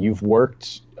fun. You've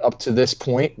worked up to this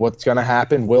point. What's going to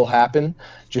happen will happen.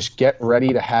 Just get ready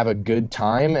to have a good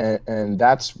time, and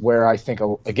that's where I think,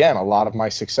 again, a lot of my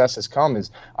success has come is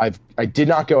I did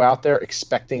not go out there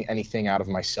expecting anything out of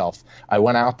myself. I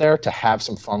went out there to have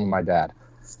some fun with my dad.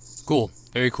 Cool.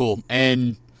 Very cool.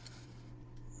 And,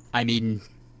 I mean,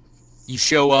 you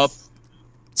show up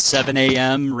 7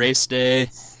 a.m., race day.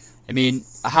 I mean,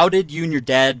 how did you and your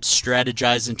dad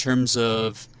strategize in terms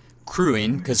of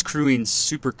crewing? Because crewing's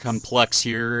super complex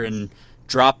here, and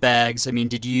drop bags. I mean,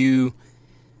 did you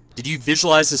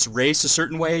visualize this race a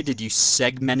certain way? Did you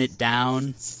segment it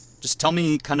down? Just tell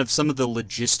me kind of some of the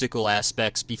logistical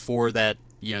aspects before that,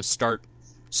 start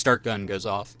gun goes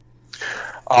off.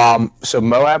 So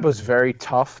Moab was very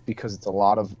tough because it's a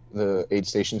lot of the aid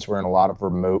stations were in a lot of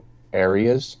remote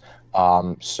areas.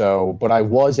 But I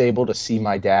was able to see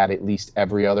my dad at least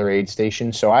every other aid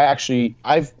station. So I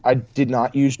did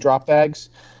not use drop bags,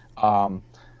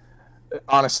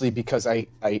 honestly, because I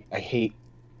hate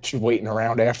waiting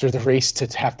around after the race to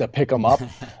have to pick them up.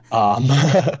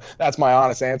 That's my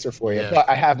honest answer for you. Yeah. But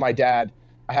I have my dad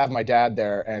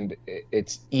there, and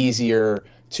it's easier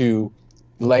to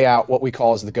lay out what we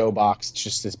call as the go box. It's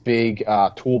just this big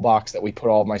toolbox that we put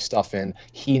all of my stuff in.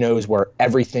 He knows where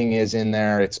everything is in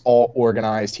there. It's all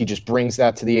organized. He just brings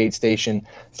that to the aid station,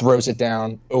 throws it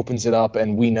down, opens it up,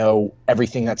 and we know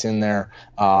everything that's in there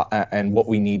and what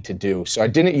we need to do. So I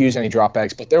didn't use any drop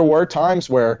bags, but there were times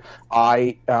where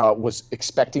I was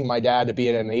expecting my dad to be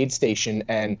at an aid station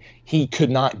and he could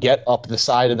not get up the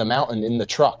side of the mountain in the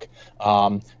truck.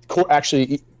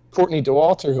 Actually, Courtney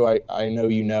Dauwalter, who I know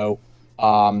you know,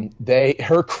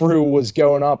 her crew was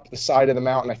going up the side of the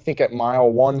mountain, I think at mile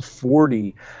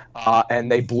 140,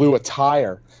 and they blew a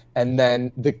tire. And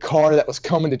then the car that was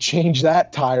coming to change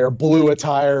that tire blew a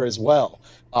tire as well.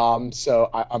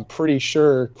 So I'm pretty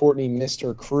sure Courtney missed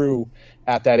her crew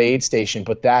at that aid station,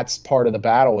 but that's part of the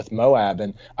battle with Moab.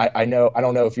 And I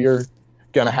don't know if you're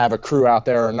going to have a crew out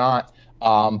there or not,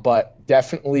 but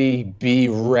definitely be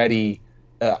ready.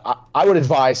 I would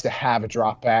advise to have a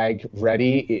drop bag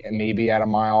ready, maybe at a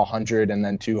mile 100 and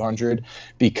then 200,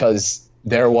 because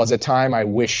there was a time I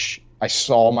wish I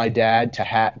saw my dad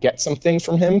to get some things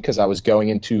from him because I was going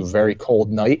into a very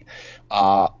cold night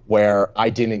where I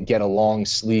didn't get a long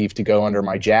sleeve to go under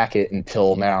my jacket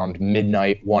until around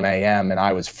midnight, 1 a.m., and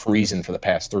I was freezing for the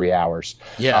past 3 hours.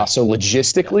 Yeah. So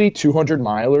logistically, 200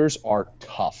 milers are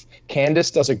tough.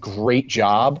 Candace does a great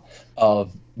job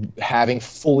of having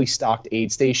fully stocked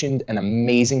aid stations and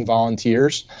amazing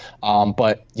volunteers,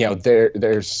 but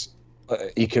there's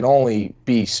you can only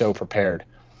be so prepared.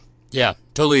 Yeah,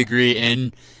 totally agree.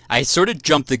 And I sort of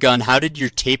jumped the gun. How did your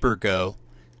taper go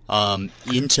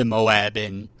into Moab?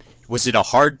 And was it a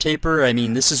hard taper? I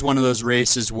mean, this is one of those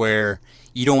races where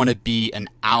you don't want to be an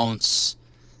ounce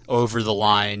over the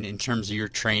line in terms of your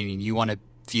training. You want to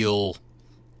feel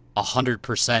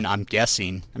 100%, I'm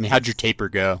guessing. I mean, how'd your taper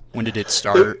go? When did it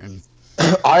start? And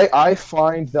I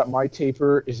find that my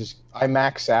taper I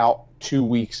max out 2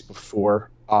 weeks before,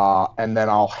 and then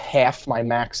I'll half my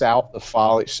max out the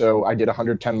following. So I did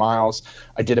 110 miles.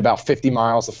 I did about 50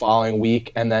 miles the following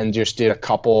week, and then just did a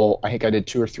couple. I think I did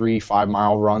 2 or 3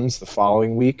 5-mile runs the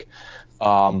following week.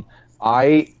 I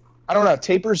don't know.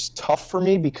 Taper's tough for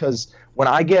me because when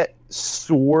I get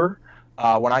sore.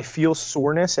 When I feel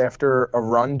soreness after a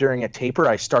run during a taper,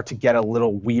 I start to get a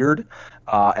little weird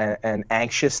and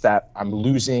anxious that I'm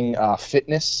losing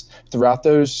fitness throughout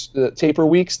those taper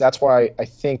weeks. That's why I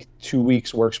think 2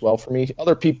 weeks works well for me.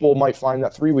 Other people might find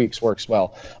that 3 weeks works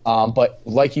well. But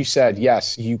like you said,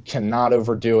 yes, you cannot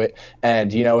overdo it.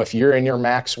 And, if you're in your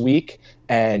max week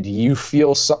and you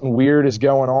feel something weird is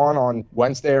going on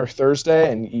Wednesday or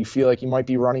Thursday and you feel like you might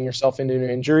be running yourself into an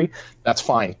injury, that's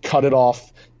fine. Cut it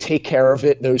off. Take care of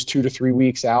it those 2 to 3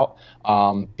 weeks out,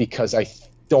 because I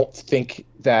don't think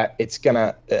that it's going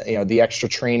to, the extra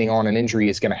training on an injury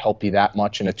is going to help you that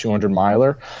much in a 200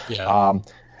 miler. Yeah.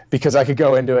 Because I could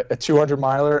go into it. A 200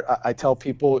 miler, I tell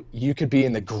people you could be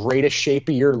in the greatest shape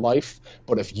of your life,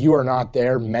 but if you are not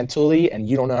there mentally and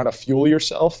you don't know how to fuel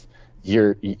yourself,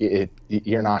 you're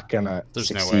not gonna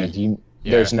There's no succeed. way.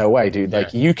 There's no way, dude. Yeah.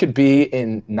 Like, you could be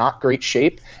in not great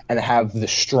shape and have the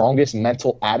strongest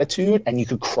mental attitude, and you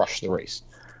could crush the race.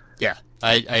 Yeah,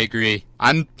 I agree.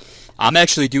 I'm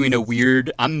actually doing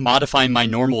I'm modifying my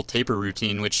normal taper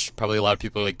routine, which probably a lot of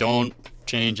people are like, don't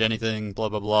change anything, blah,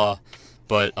 blah, blah.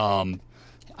 But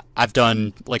I've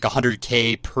done like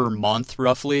 100K per month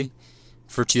roughly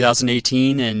for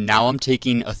 2018, and now I'm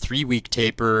taking a 3-week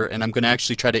taper, and I'm going to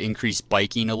actually try to increase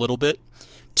biking a little bit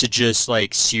to just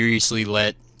like seriously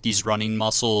let these running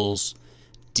muscles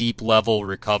deep level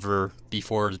recover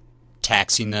before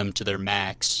taxing them to their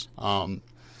max.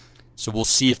 So we'll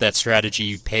see if that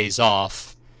strategy pays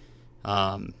off.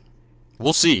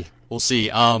 We'll see.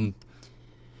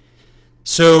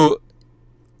 So,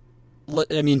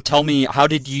 I mean, tell me, how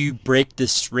did you break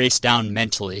this race down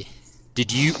mentally?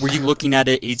 Were you looking at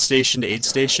it aid station to aid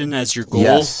station as your goal?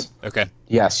 Yes. Okay.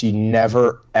 Yes, you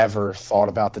never, ever thought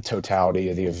about the totality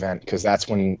of the event, because that's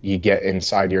when you get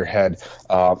inside your head.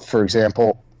 For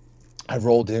example, I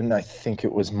rolled in, I think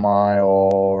it was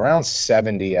mile around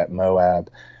 70 at Moab,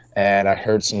 and I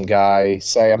heard some guy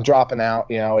say, I'm dropping out.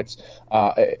 You know, it's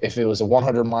if it was a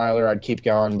 100 miler, I'd keep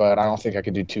going, but I don't think I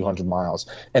could do 200 miles.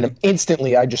 And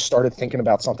instantly I just started thinking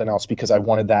about something else, because I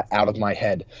wanted that out of my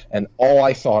head. And all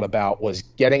I thought about was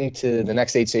getting to the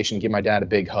next aid station and give my dad a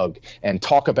big hug and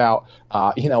talk about,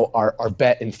 our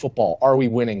bet in football. Are we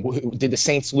winning? Did the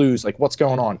Saints lose? Like, what's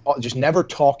going on? Just never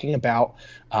talking about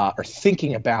or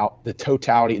thinking about the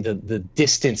totality, the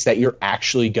distance that you're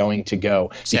actually going to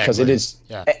go. Exactly. Because it is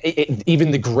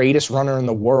even the greatest runner in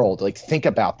the world. Like, think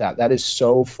about that. That is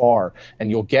so far, and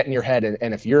you'll get in your head.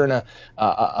 And if you're in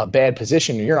a bad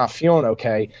position and you're not feeling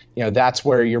okay, that's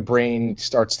where your brain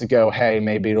starts to go, hey,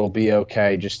 maybe it'll be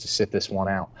okay just to sit this one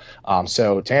out.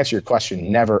 So to answer your question,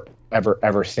 never,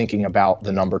 ever thinking about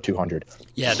the number 200.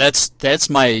 Yeah, that's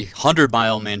my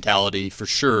 100-mile mentality for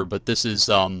sure. But this is,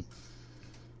 I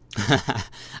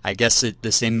guess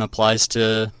the same applies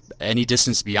to any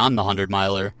distance beyond the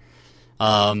 100-miler.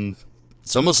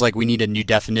 It's almost like we need a new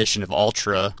definition of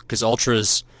ultra, because ultra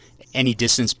is any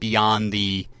distance beyond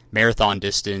the marathon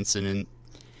distance, and in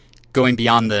going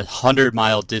beyond the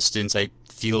 100-mile distance, I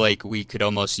feel like we could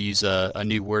almost use a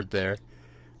new word there.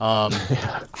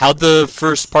 How'd the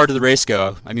first part of the race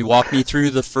go? I mean, walk me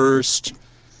through the first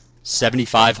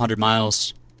 7,500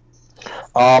 miles.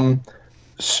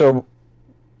 So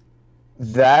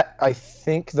that, I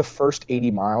think the first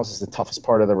 80 miles is the toughest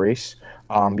part of the race,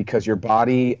 because your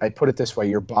body, I put it this way,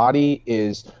 your body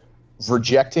is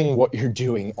rejecting what you're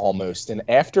doing almost. And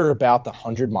after about the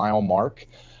 100-mile mark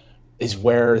is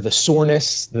where the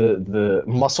soreness, the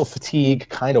muscle fatigue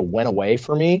kind of went away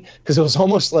for me, because it was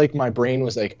almost like my brain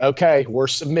was like, okay, we're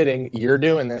submitting, you're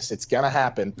doing this, it's going to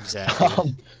happen.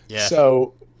 Exactly.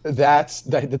 So that's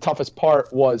the toughest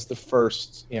part, was the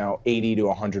first 80 to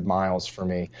 100 miles for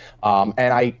me,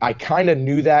 and I kind of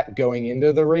knew that going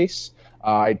into the race.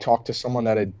 I talked to someone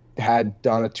that had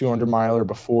done a 200 miler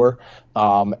before,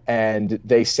 and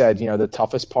they said, the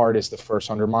toughest part is the first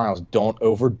 100 miles. Don't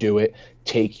overdo it.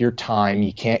 Take your time.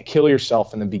 You can't kill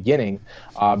yourself in the beginning,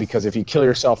 because if you kill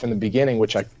yourself in the beginning,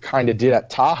 which I kind of did at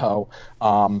Tahoe,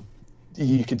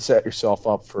 you could set yourself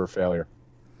up for failure.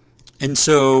 And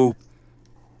so,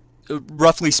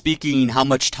 roughly speaking, how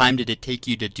much time did it take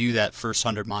you to do that first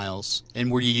 100 miles?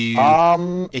 And were you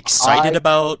excited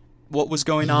about what was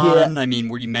going on? Yeah. I mean,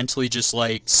 were you mentally just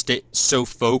like so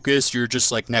focused? You're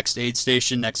just like next aid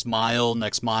station, next mile,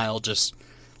 just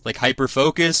like hyper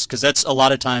focused? Because that's a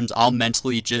lot of times I'll be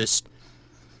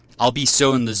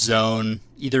so in the zone,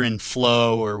 either in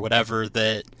flow or whatever,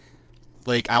 that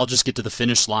like I'll just get to the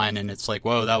finish line and it's like,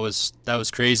 whoa, that was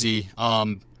crazy.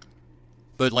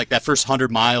 But like that first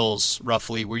 100 miles,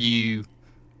 roughly, were you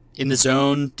in the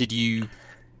zone? Did you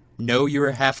know you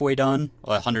were halfway done?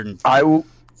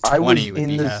 120 would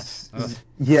be half.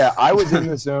 Yeah, I was in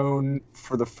the zone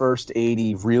for the first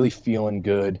 80, really feeling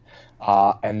good.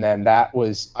 And then that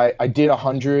was, I did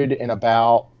 100 in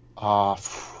about,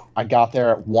 I got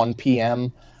there at 1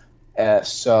 p.m.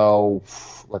 So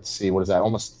let's see, what is that?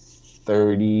 Almost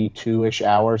 32-ish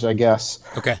hours, I guess.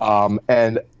 Okay.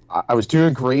 And I was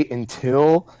doing great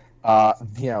until,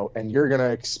 and you're going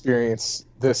to experience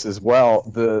this as well,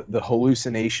 the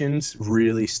hallucinations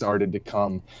really started to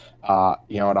come, at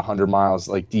 100 miles,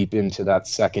 like deep into that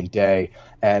second day.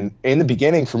 And in the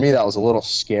beginning, for me, that was a little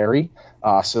scary.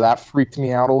 So that freaked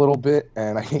me out a little bit,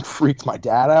 and I think freaked my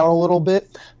dad out a little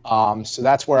bit. So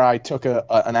that's where I took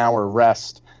an hour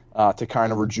rest to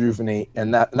kind of rejuvenate.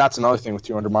 And that's another thing with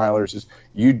 200 milers is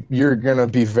you're going to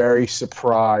be very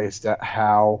surprised at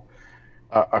how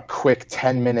a quick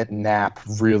 10-minute nap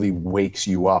really wakes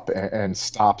you up and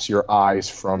stops your eyes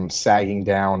from sagging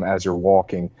down as you're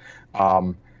walking.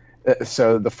 Um,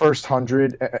 so the first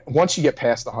 100, once you get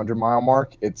past the 100-mile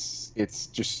mark, it's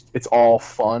all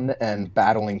fun and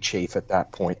battling chafe at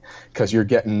that point, because you're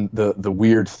getting the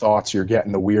weird thoughts, you're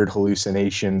getting the weird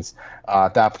hallucinations.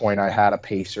 At that point, I had a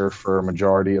pacer for a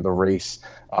majority of the race.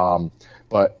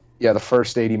 But yeah, the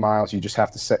first 80 miles, you just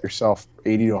have to set yourself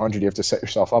 80 to 100. You have to set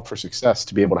yourself up for success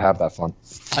to be able to have that fun.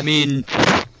 I mean,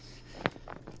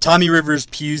 Tommy Rivers,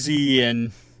 Pusey,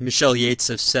 and Michelle Yates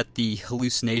have set the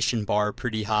hallucination bar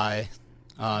pretty high.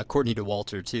 Courtney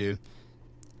DeWalter, too.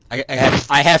 I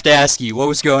have to ask you, what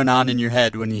was going on in your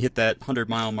head when you hit that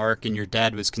 100-mile mark and your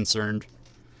dad was concerned?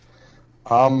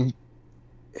 Um,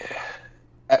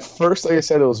 at first, like I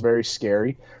said, it was very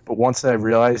scary. But once I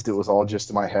realized it was all just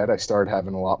in my head, I started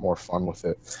having a lot more fun with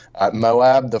it. At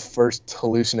Moab, the first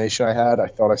hallucination I had, I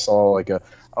thought I saw I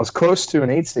was close to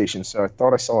an aid station, so I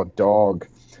thought I saw a dog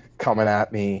coming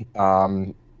at me,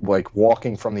 like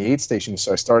walking from the aid station.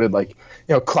 So I started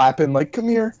clapping, like, come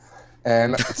here.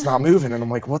 And it's not moving. And I'm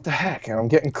like, what the heck? And I'm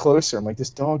getting closer. I'm like, this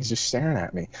dog is just staring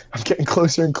at me. I'm getting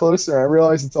closer and closer. And I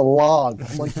realize it's a log.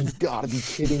 I'm like, you've got to be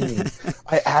kidding me.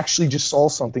 I actually just saw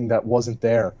something that wasn't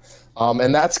there.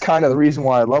 And that's kind of the reason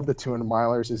why I love the 200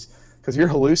 milers, is because you're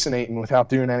hallucinating without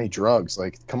doing any drugs.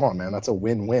 Like, come on, man, that's a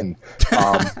win-win.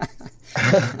 And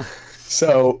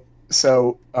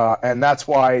that's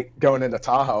why going into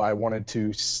Tahoe, I wanted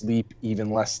to sleep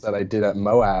even less than I did at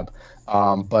Moab.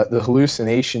 But the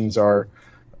hallucinations are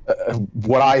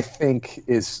what I think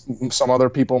is, some other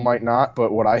people might not,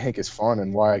 but what I think is fun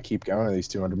and why I keep going to these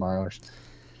 200 milers.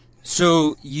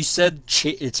 So you said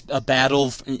it's a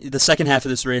battle. The second half of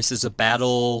this race is a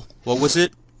battle. What was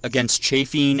it? Against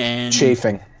chafing and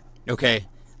Chafing. Okay.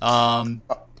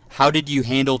 How did you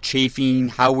handle chafing?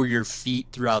 How were your feet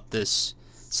throughout this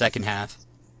second half?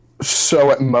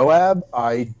 So at Moab,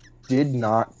 I did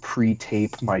not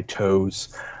pre-tape my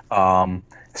toes.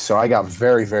 So I got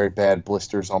very, very bad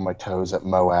blisters on my toes at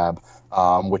Moab,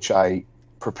 which I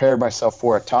prepared myself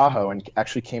for at Tahoe, and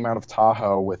actually came out of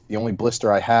Tahoe with the only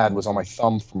blister I had was on my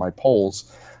thumb for my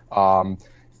poles.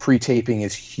 Pre-taping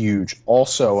is huge.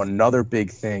 Also, another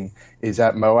big thing is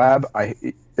at Moab, I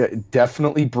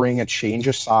definitely bring a change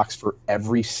of socks for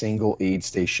every single aid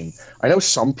station. I know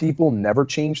some people never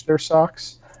change their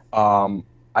socks.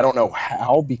 I don't know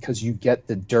how, because you get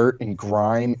the dirt and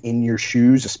grime in your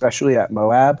shoes, especially at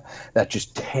Moab, that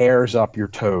just tears up your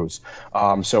toes.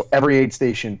 So every aid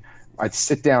station, I'd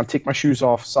sit down, take my shoes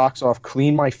off, socks off,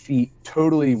 clean my feet,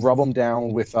 totally rub them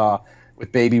down with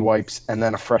baby wipes, and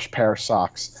then a fresh pair of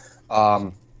socks.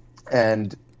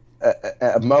 And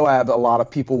at Moab, a lot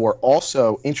of people were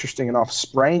also, interesting enough,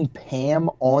 spraying Pam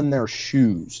on their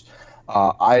shoes.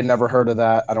 I had never heard of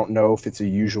that. I don't know if it's a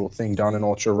usual thing done in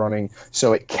ultra running.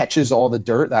 So it catches all the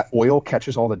dirt. That oil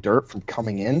catches all the dirt from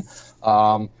coming in.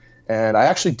 And I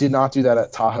actually did not do that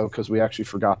at Tahoe because we actually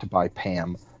forgot to buy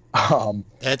Pam.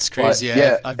 That's crazy.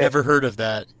 I've never heard of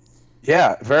that.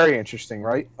 Yeah, very interesting,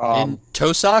 right? And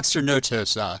toe socks or no toe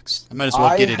socks? I might as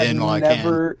well get it in while I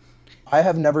can. I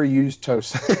have never used toe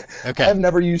socks. Okay. I have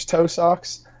never used toe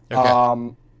socks.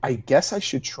 Okay. I guess I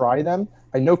should try them.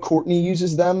 I know Courtney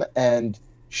uses them, and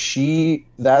she's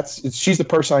the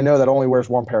person I know that only wears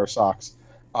one pair of socks.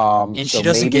 And she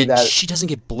doesn't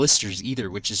get blisters either,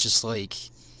 which is just like,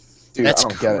 dude, that's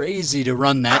crazy to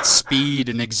run that speed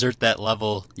and exert that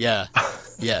level. Yeah,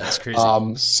 it's crazy.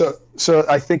 So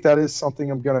I think that is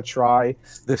something I'm gonna try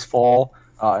this fall.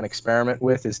 An experiment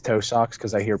with is toe socks,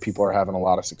 because I hear people are having a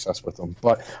lot of success with them.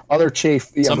 But other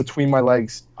chafe, between my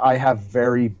legs, I have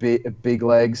very big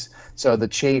legs, so the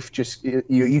chafe just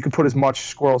you can put as much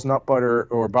squirrel's nut butter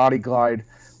or Body Glide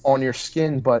on your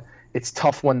skin, but it's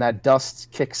tough when that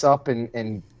dust kicks up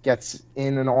and gets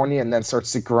in and on you, and then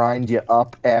starts to grind you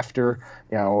up after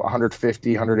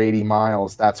 150, 180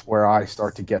 miles. That's where I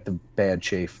start to get the bad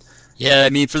chafe. Yeah, I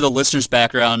mean, for the listener's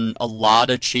background, a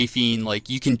lot of chafing, like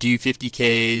you can do 50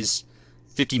 Ks,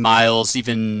 50 miles,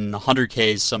 even 100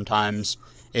 Ks sometimes,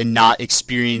 and not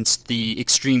experience the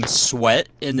extreme sweat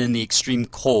and then the extreme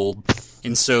cold.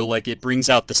 And so, like, it brings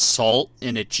out the salt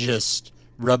and it just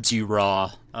rubs you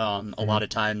raw a lot of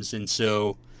times. And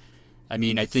so, I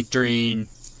mean, I think during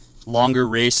longer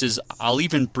races, I'll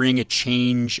even bring a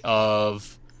change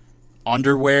of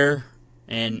underwear,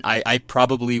 and I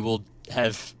probably will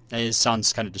have... It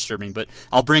sounds kind of disturbing, but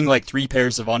I'll bring like 3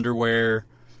 pairs of underwear,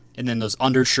 and then those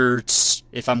undershirts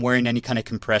if I'm wearing any kind of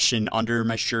compression under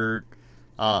my shirt,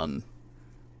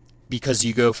 because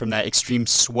you go from that extreme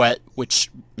sweat, which,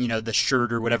 the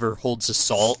shirt or whatever holds the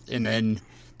salt, and then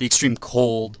the extreme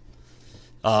cold.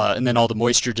 and then all the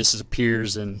moisture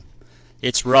disappears, and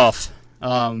it's rough.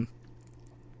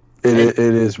 It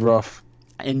is rough.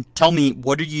 And tell me,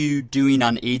 what are you doing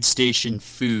on aid station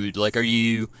food? Like,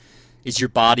 is your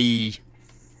body,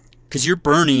 because you're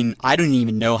burning, I don't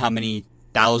even know how many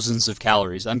thousands of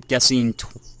calories. I'm guessing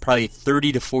probably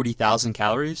 30 to 40,000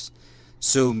 calories.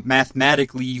 So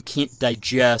mathematically, you can't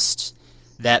digest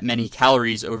that many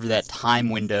calories over that time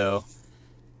window.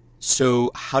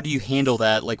 So how do you handle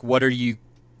that? Like, what are you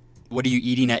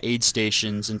eating at aid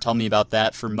stations? And tell me about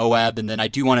that for Moab. And then I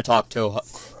do want to talk to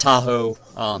Tahoe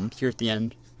here at the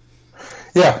end.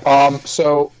 Yeah.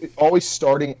 So always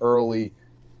starting early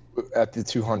at the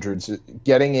 200s,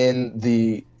 getting in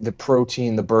the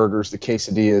protein, the burgers, the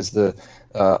quesadillas,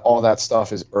 all that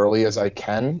stuff as early as I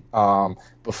can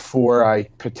before I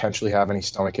potentially have any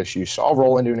stomach issues. So I'll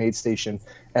roll into an aid station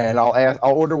and I'll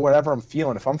order whatever I'm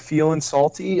feeling. If I'm feeling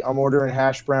salty, I'm ordering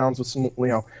hash browns with some,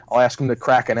 I'll ask them to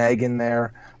crack an egg in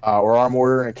there, or I'm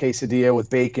ordering a quesadilla with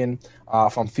bacon.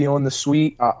 If I'm feeling the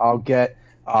sweet, I'll get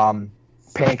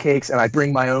pancakes, and I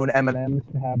bring my own M&Ms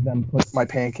to have them put in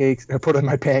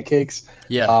my pancakes.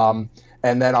 Yeah.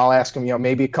 And then I'll ask them,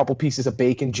 maybe a couple pieces of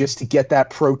bacon just to get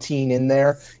that protein in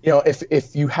there.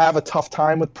 If you have a tough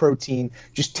time with protein,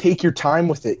 just take your time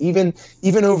with it. Even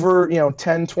over,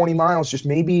 10, 20 miles, just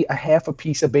maybe a half a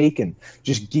piece of bacon.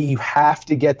 You have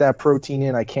to get that protein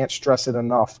in. I can't stress it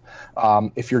enough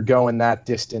if you're going that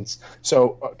distance.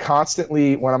 So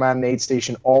constantly when I'm at an aid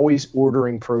station, always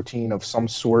ordering protein of some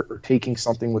sort or taking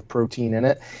something with protein in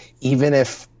it, even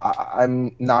if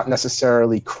I'm not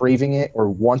necessarily craving it or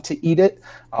want to eat it.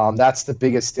 That's the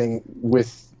biggest thing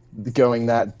with going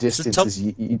that distance.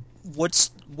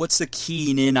 What's the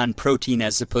keying in on protein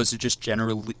as opposed to just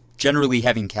generally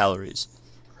having calories?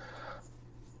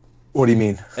 What do you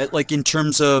mean? Like in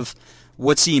terms of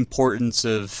what's the importance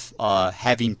of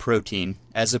having protein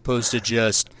as opposed to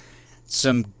just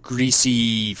some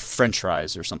greasy French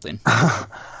fries or something?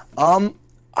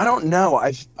 I don't know.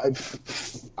 I've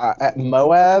at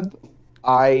Moab,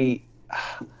 I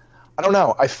don't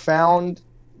know. I found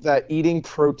that eating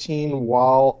protein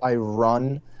while I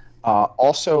run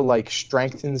also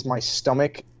strengthens my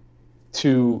stomach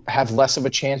to have less of a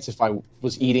chance if I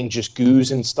was eating just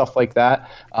goos and stuff like that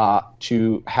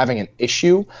to having an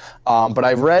issue. But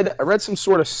I read some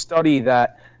sort of study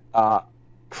that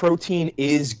protein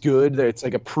is good. It's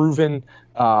like a proven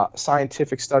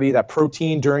scientific study that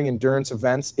protein during endurance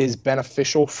events is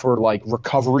beneficial for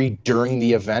recovery during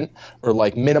the event, or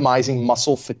minimizing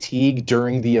muscle fatigue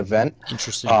during the event.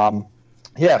 Interesting.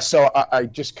 Yeah, so I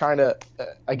just kind of,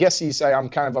 I guess you say I'm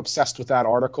kind of obsessed with that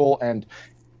article, and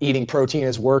eating protein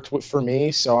has worked for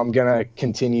me, so I'm going to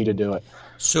continue to do it.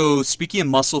 So speaking of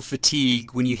muscle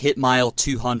fatigue, when you hit mile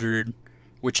 200,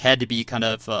 which had to be kind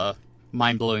of a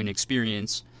mind-blowing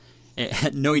experience,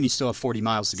 knowing you still have 40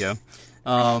 miles to go,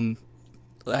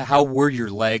 how were your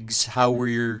legs?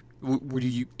 Were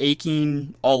you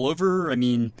aching all over? I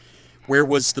mean, where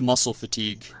was the muscle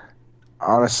fatigue?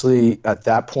 Honestly, at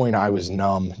that point, I was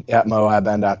numb at Moab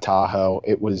and at Tahoe.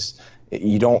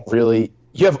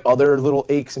 You have other little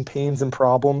aches and pains and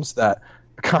problems that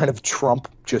kind of trump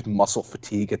just muscle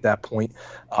fatigue at that point.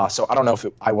 So I don't know if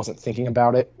I wasn't thinking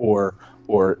about it or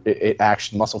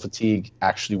muscle fatigue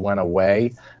actually went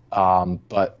away.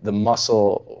 But the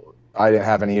muscle, I didn't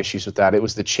have any issues with that. It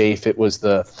was the chafe. It was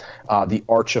the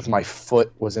arch of my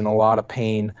foot was in a lot of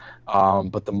pain.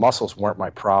 But the muscles weren't my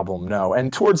problem, no.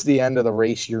 And towards the end of the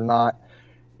race,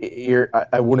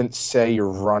 I wouldn't say you're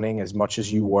running as much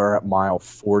as you were at mile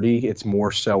 40. It's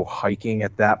more so hiking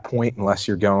at that point, unless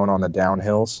you're going on the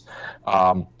downhills.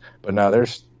 But no,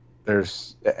 there's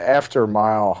after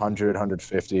mile 100,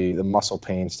 150, the muscle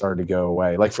pain started to go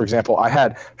away. Like, for example,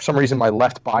 for some reason, my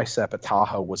left bicep at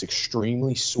Tahoe was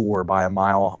extremely sore by a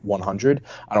mile 100.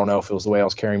 I don't know if it was the way I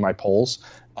was carrying my poles.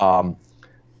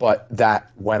 But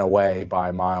that went away by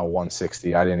mile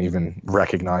 160. I didn't even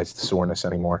recognize the soreness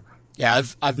anymore. Yeah,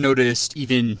 I've noticed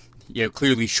even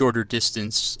clearly shorter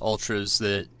distance ultras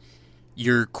that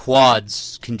your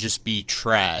quads can just be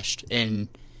trashed, and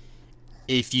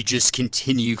if you just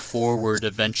continue forward,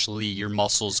 eventually your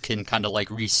muscles can kind of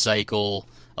recycle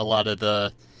a lot of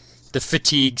the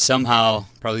fatigue somehow,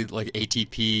 probably like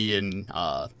ATP,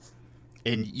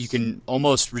 and you can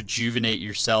almost rejuvenate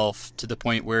yourself to the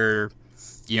point where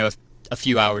a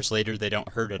few hours later they don't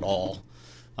hurt at all.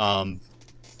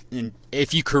 And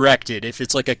if you correct it, if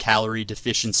it's like a calorie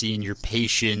deficiency and you're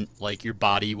patient, your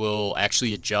body will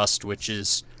actually adjust, which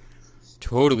is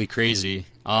totally crazy.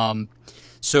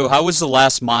 So how was the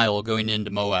last mile going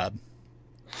into Moab?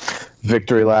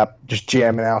 Victory lap, just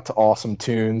jamming out to awesome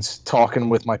tunes, talking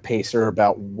with my pacer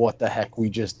about what the heck we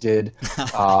just did,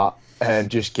 and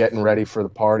just getting ready for the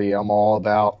party. I'm all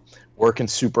about working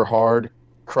super hard,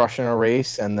 crushing a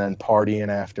race, and then partying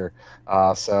after.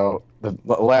 So the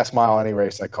last mile any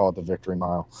race, I call it the victory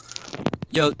mile.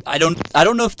 Yo, I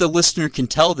don't know if the listener can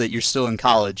tell that you're still in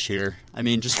college here. I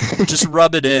mean, just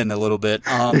rub it in a little bit,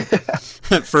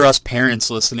 for us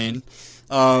parents listening.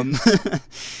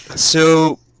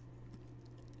 So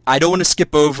I don't want to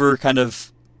skip over kind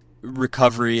of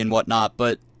recovery and whatnot,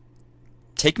 but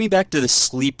take me back to the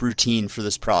sleep routine for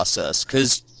this process,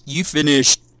 because you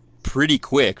finished pretty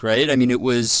quick, right? I mean, it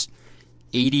was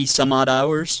 80 some odd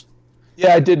hours.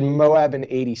 Yeah, I did Moab in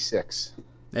 86.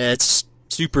 It's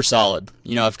super solid.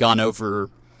 You know, I've gone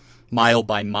over mile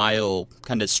by mile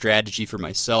kind of strategy for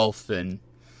myself, and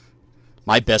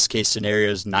my best case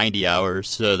scenario is 90 hours.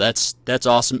 So that's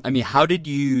awesome. I mean, how did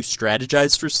you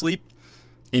strategize for sleep,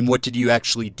 and what did you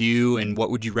actually do, and what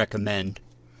would you recommend?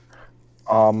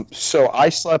 So I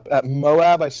slept at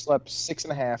Moab. I slept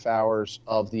 6.5 hours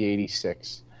of the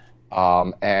 86.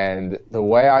 And the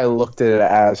way I looked at it,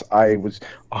 as I was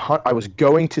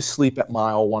going to sleep at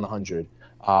mile 100,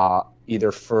 and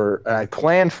I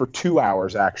planned for 2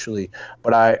 hours actually,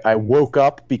 but I woke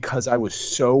up because I was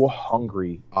so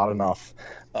hungry, odd enough,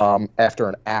 after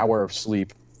an hour of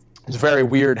sleep. It's very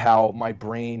weird how my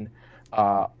brain,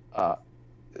 how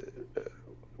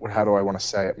do I want to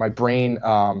say it? My brain,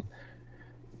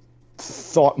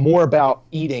 thought more about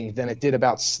eating than it did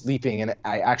about sleeping, and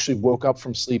I actually woke up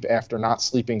from sleep after not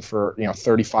sleeping for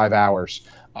 35 hours.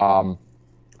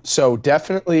 So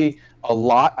definitely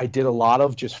I did a lot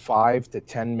of just 5 to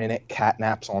 10 minute cat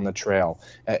naps on the trail.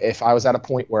 If I was at a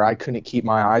point where I couldn't keep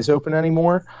my eyes open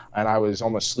anymore and I was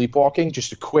almost sleepwalking,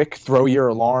 just a quick throw your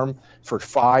alarm for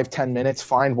 5-10 minutes,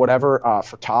 find whatever.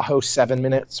 For Tahoe, 7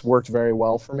 minutes worked very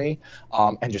well for me,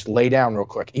 and just lay down real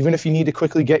quick. Even if you need to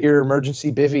quickly get your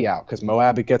emergency bivy out, because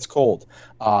Moab, it gets cold.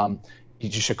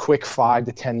 Just a quick 5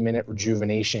 to 10 minute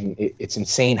rejuvenation. It's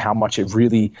insane how much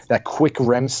that quick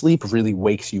REM sleep really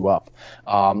wakes you up.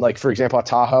 Like, for example, at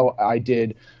Tahoe, I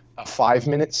did a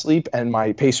 5-minute sleep, and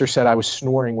my pacer said I was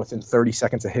snoring within 30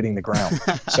 seconds of hitting the ground.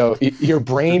 So your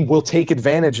brain will take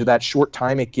advantage of that short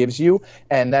time it gives you,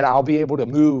 and then I'll be able to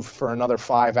move for another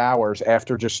 5 hours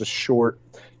after just a short,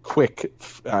 quick,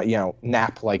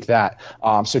 nap like that.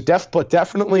 But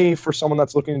definitely for someone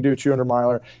that's looking to do a 200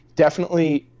 miler,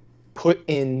 definitely put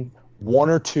in 1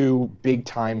 or 2 big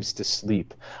times to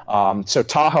sleep. So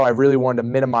Tahoe, I really wanted to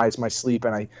minimize my sleep,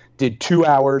 and I did 2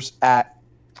 hours at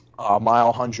mile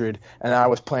 100, and I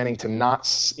was planning to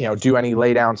not do any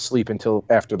lay down sleep until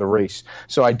after the race.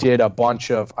 So I did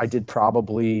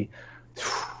probably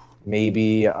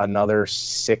maybe another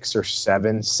 6 or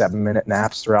 7 7-minute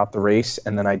naps throughout the race,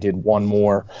 and then I did one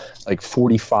more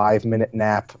 45-minute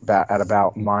nap at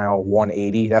about mile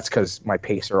 180. That's because my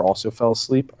pacer also fell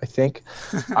asleep, I think.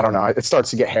 I don't know. It starts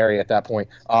to get hairy at that point.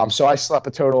 So I slept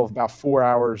a total of about 4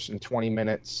 hours and 20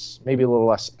 minutes, maybe a little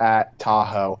less at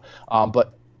Tahoe.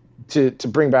 But to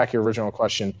bring back your original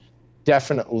question,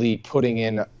 definitely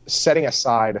setting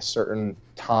aside a certain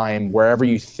time wherever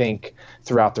you think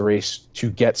throughout the race to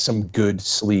get some good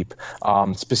sleep.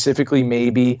 Specifically,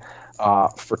 maybe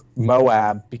for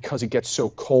Moab, because it gets so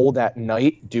cold at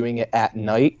night, doing it at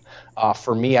night.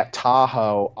 For me at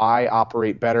Tahoe, I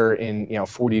operate better in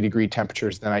 40-degree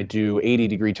temperatures than I do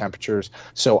 80-degree temperatures.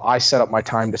 So I set up my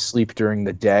time to sleep during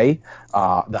the day,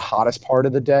 the hottest part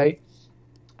of the day.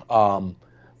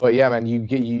 But yeah, man,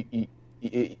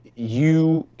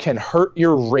 you can hurt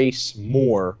your race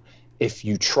more if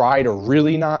you try to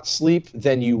really not sleep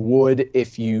than you would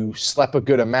if you slept a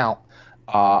good amount,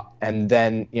 and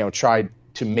then tried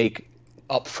to make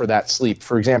up for that sleep.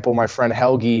 For example, my friend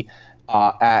Helgi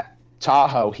at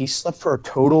Tahoe, he slept for a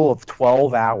total of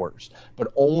 12 hours,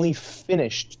 but only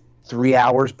finished 3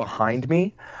 hours behind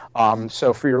me.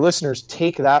 So for your listeners,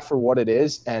 take that for what it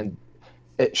is, and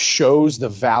it shows the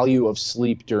value of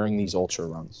sleep during these ultra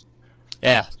runs.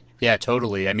 Yeah,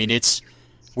 totally. I mean,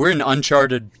 we're in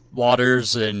uncharted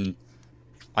waters and,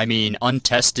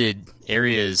 untested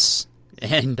areas.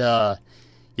 And,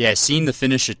 seeing the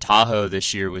finish at Tahoe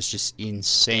this year was just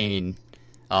insane.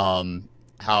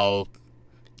 How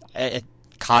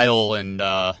Kyle and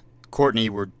Courtney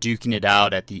were duking it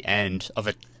out at the end of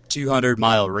a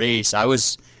 200-mile race. I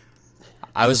was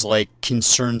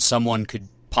concerned someone could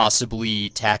possibly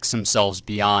tax themselves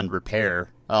beyond repair.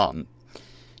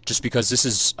 Just because this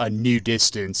is a new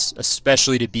distance,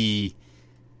 especially to be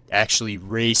actually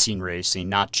racing,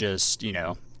 not just,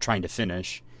 trying to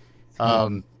finish.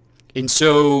 And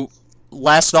so,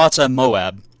 last thoughts on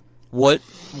Moab. What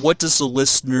what does the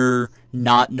listener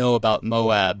not know about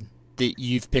Moab that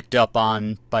you've picked up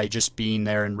on by just being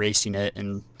there and racing it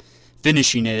and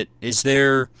finishing it? Is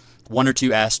there one or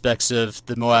two aspects of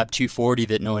the Moab 240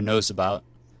 that no one knows about?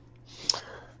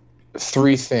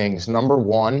 Three things. Number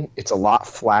one, it's a lot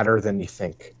flatter than you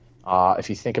think. If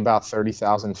you think about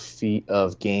 30,000 feet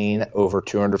of gain over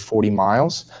 240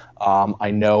 miles,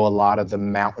 I know a lot of the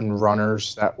mountain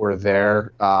runners that were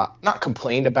there not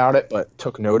complained about it, but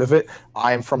took note of it.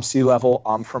 I am from sea level.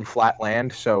 I'm from flat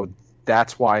land, so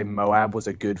that's why Moab was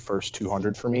a good first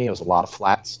 200 for me. It was a lot of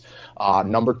flats.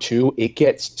 Number two, it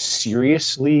gets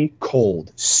seriously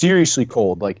cold. Seriously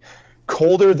cold. Like,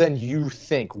 colder than you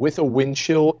think with a wind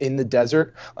chill in the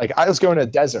desert. Like, I was going to a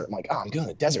desert. I'm like, oh, I'm going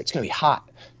to a desert. It's going to be hot.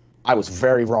 I was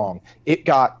very wrong. It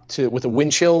got to, with a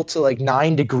wind chill, to like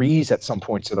 9 degrees at some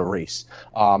points of the race.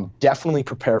 Definitely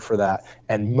prepare for that.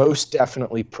 And most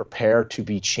definitely prepare to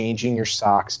be changing your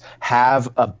socks. Have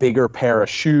a bigger pair of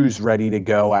shoes ready to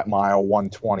go at mile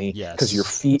 120 because your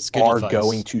feet are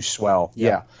going to swell.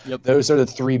 Yep. Yeah. Yep. Those are the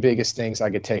three biggest things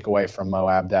I could take away from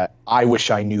Moab that I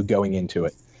wish I knew going into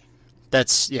it.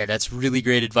 That's really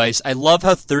great advice. I love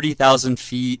how 30,000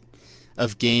 feet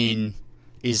of gain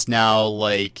is now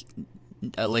like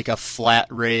a flat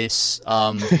race.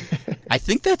 I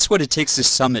think that's what it takes to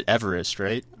summit Everest,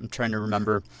 right? I'm trying to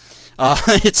remember.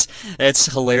 It's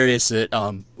hilarious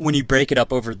that when you break it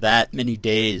up over that many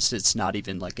days, it's not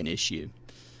even like an issue.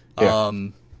 Yeah.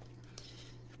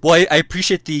 Well, I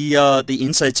appreciate the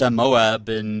insights on Moab,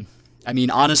 and I mean,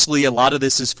 honestly, a lot of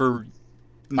this is for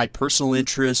my personal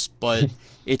interest, but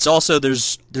it's also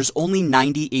there's only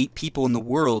 98 people in the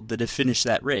world that have finished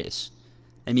that race.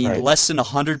 I mean, Right. less than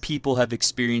 100 people have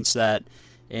experienced that,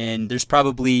 and there's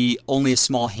probably only a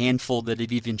small handful that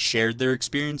have even shared their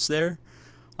experience there.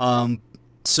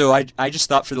 So I just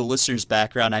thought for the listeners'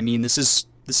 background, I mean, this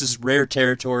is rare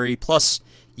territory. Plus,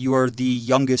 you are the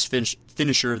youngest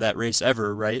finisher of that race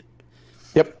ever, right?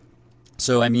 Yep.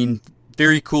 So I mean,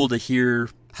 very cool to hear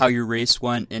how your race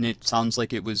went, and it sounds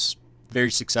like it was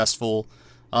very successful.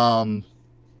 So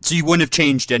you wouldn't have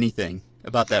changed anything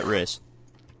about that race?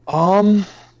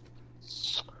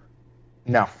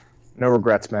 No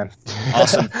regrets, man.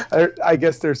 Awesome. I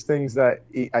guess there's things that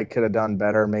I could have done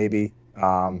better, maybe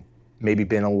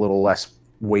been a little less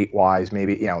weight wise,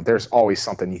 maybe, there's always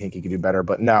something you think you could do better,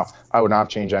 but no, I would not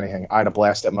change anything. I had a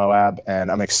blast at Moab,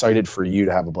 and I'm excited for you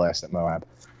to have a blast at Moab.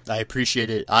 I appreciate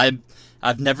it. I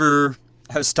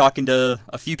was talking to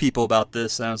a few people about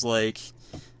this, and I was like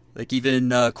even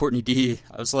Courtney D,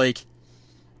 I was like,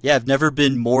 yeah, I've never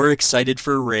been more excited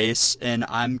for a race, and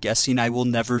I'm guessing I will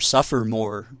never suffer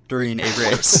more during a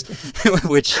race,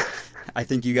 which I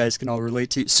think you guys can all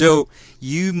relate to. So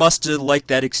you must have liked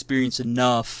that experience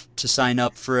enough to sign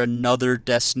up for another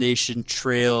Destination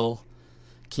Trail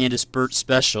Candice Burt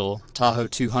special, Tahoe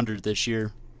 200 this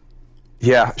year.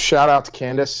 Yeah, shout out to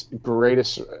Candice,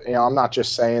 greatest. I'm not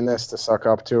just saying this to suck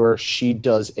up to her. She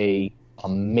does a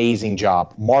amazing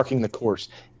job marking the course,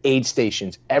 aid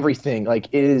stations, everything. Like,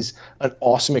 it is an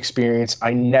awesome experience.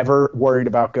 I never worried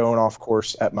about going off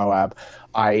course at Moab.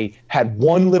 I had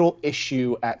one little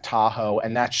issue at Tahoe,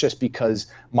 and that's just because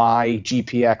my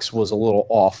GPX was a little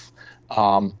off.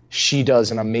 She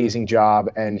does an amazing job,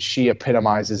 and she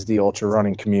epitomizes the ultra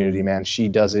running community, man. She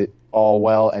does it all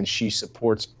well, and she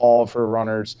supports all of her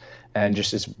runners and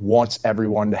just wants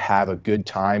everyone to have a good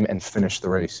time and finish the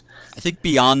race. I think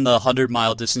beyond the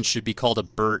 100-mile distance should be called a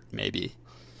Burt, maybe.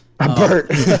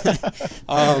 Bert.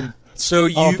 So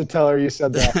I'll have to tell her you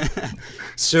said that.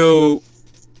 So,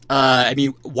 I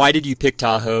mean, why did you pick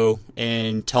Tahoe?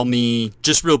 And tell me,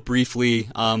 just real briefly,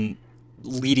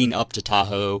 leading up to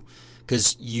Tahoe,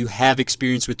 because you have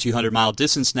experience with 200-mile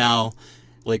distance now,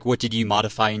 like, what did you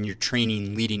modify in your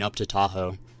training leading up to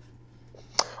Tahoe?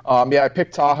 I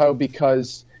picked Tahoe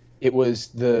because it was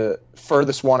the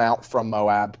furthest one out from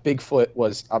Moab. Bigfoot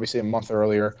was obviously a month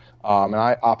earlier. And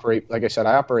I operate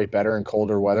better in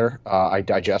colder weather. I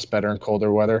digest better in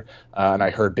colder weather. And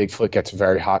I heard Bigfoot gets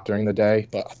very hot during the day,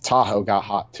 but Tahoe got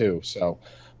hot too. So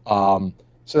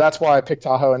that's why I picked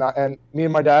Tahoe. And me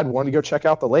and my dad wanted to go check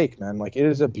out the lake, man. Like, it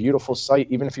is a beautiful site,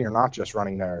 even if you're not just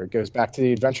running there. It goes back to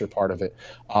the adventure part of it.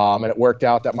 And it worked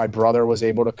out that my brother was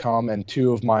able to come, and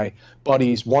two of my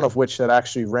buddies, one of which that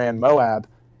actually ran Moab,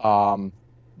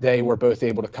 they were both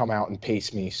able to come out and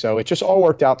pace me. So it just all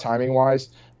worked out timing wise.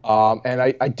 And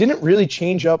I didn't really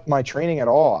change up my training at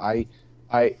all. I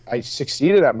I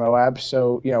succeeded at Moab,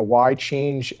 so why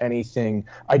change anything?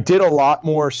 I did a lot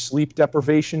more sleep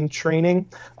deprivation training.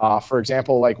 For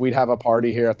example, like we'd have a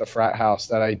party here at the frat house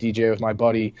that I DJ with my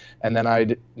buddy, and then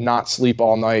I'd not sleep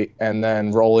all night and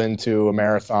then roll into a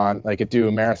marathon, like do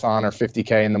a marathon or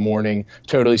 50K in the morning,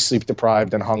 totally sleep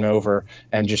deprived and hungover,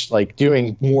 and just like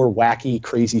doing more wacky,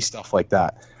 crazy stuff like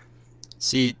that.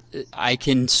 See, I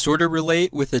can sort of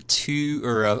relate with a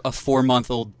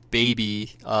 4-month-old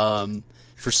baby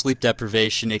for sleep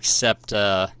deprivation, except,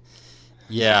 yeah,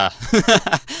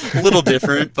 a little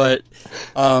different. But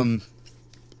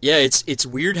yeah, it's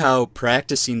weird how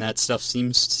practicing that stuff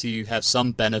seems to have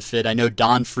some benefit. I know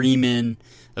Don Freeman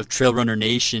of Trail Runner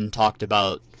Nation talked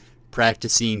about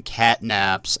practicing cat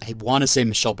naps. I want to say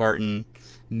Michelle Barton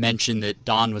mentioned that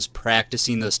Don was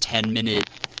practicing those 10-minute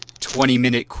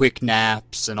 20-minute quick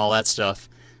naps and all that stuff.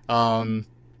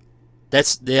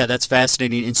 That's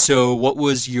fascinating. And so what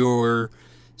was your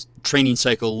training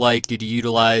cycle like? Did you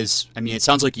utilize, I mean, it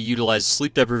sounds like you utilized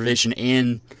sleep deprivation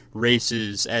and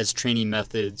races as training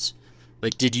methods.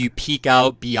 Like, did you peak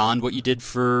out beyond what you did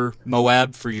for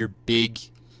Moab for your big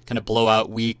kind of blowout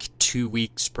week 2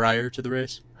 weeks prior to the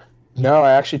race? No,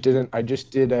 I actually didn't. I just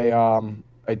did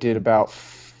I did about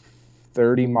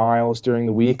 30 miles during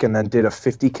the week, and then did a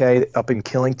 50K up in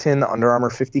Killington, the Under Armour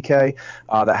 50K,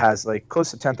 that has like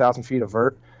close to 10,000 feet of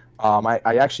vert. I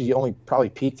actually only probably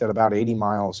peaked at about 80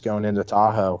 miles going into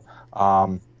Tahoe.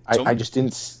 I just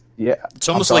didn't. Yeah, it's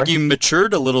almost like you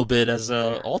matured a little bit as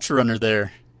a ultra runner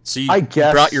there. So you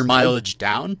guess, brought your mileage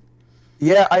down.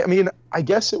 Yeah, I mean, I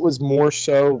guess it was more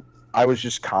so I was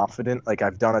just confident. Like,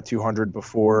 I've done a 200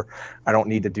 before. I don't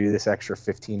need to do this extra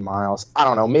 15 miles. I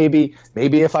don't know. Maybe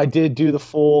if I did do the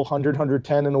full 100,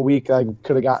 110 in a week, I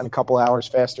could have gotten a couple hours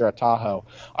faster at Tahoe.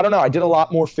 I don't know. I did a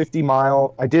lot more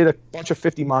 50-mile. I did a bunch of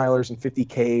 50 milers and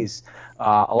 50Ks,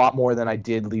 a lot more than I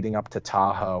did leading up to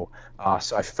Tahoe.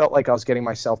 So I felt like I was getting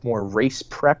myself more race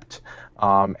prepped,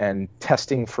 and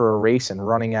testing for a race and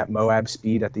running at Moab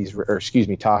speed at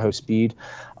Tahoe speed.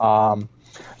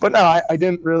 But no, I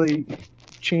didn't really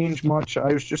change much.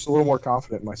 I was just a little more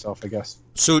confident in myself, I guess.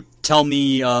 So tell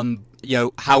me,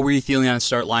 how were you feeling on the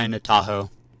start line at Tahoe?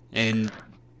 And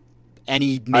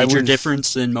any major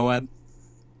difference in Moab?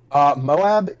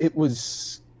 Moab, it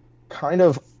was kind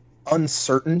of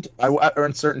uncertainty. I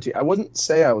wouldn't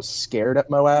say I was scared at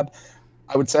Moab.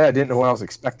 I would say I didn't know what I was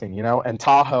expecting, And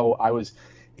Tahoe, I was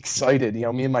excited. Me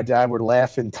and my dad were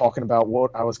laughing, talking about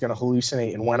what I was going to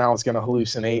hallucinate and when I was going to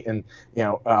hallucinate, and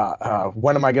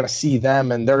when am I going to see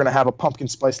them, and they're going to have a pumpkin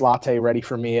spice latte ready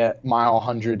for me at mile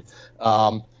 100.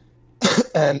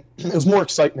 And it was more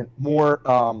excitement, more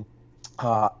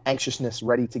anxiousness,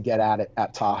 ready to get at it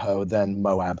at Tahoe than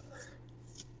Moab.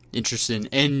 Interesting.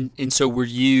 And so were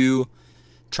you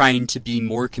trying to be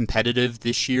more competitive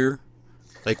this year?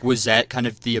 Like, was that kind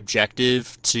of the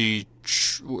objective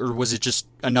or was it just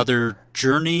another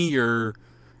journey, or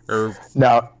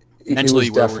no? Mentally,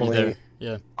 it was where were you there?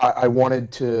 Yeah, I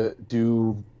wanted to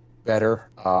do better.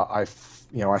 I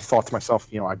thought to myself,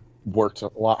 I worked a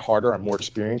lot harder. I'm more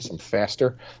experienced. I'm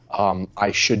faster.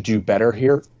 I should do better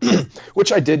here,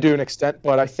 which I did to an extent.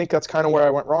 But I think that's kind of where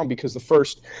I went wrong, because the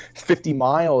first 50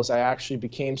 miles I actually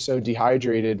became so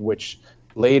dehydrated, which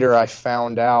later I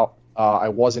found out. I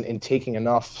wasn't intaking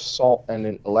enough salt and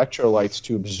electrolytes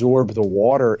to absorb the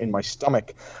water in my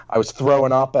stomach. I was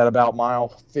throwing up at about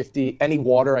mile 50. Any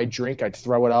water I drink, I'd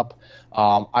throw it up.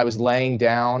 I was laying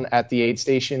down at the aid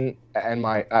station, and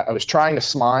I was trying to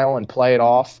smile and play it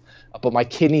off, but my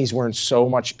kidneys were in so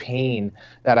much pain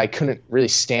that I couldn't really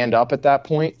stand up at that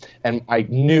point. And I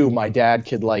knew my dad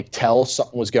could tell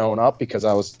something was going up, because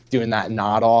I was doing that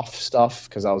nod off stuff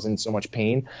because I was in so much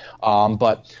pain.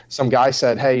 But some guy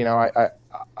said, hey,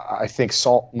 I think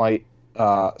salt might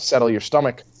settle your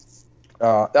stomach.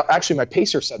 Actually, my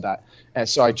pacer said that. And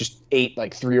so I just ate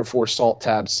 3 or 4 salt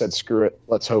tabs, said, screw it,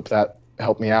 let's hope that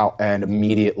helped me out. And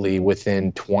immediately,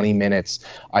 within 20 minutes,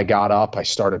 I got up. I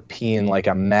started peeing like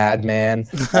a madman.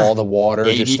 All the water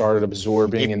just started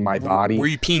absorbing in my body. Were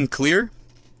you peeing clear?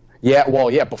 Yeah,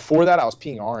 well, yeah. Before that, I was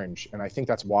peeing orange, and I think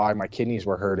that's why my kidneys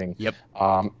were hurting. Yep.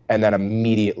 And then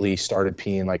immediately started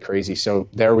peeing like crazy. So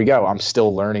there we go. I'm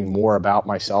still learning more about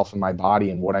myself and my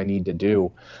body and what I need to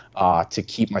do to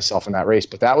keep myself in that race.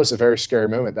 But that was a very scary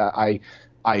moment. That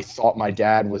I thought my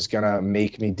dad was going to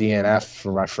make me DNF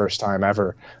for my first time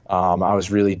ever. I was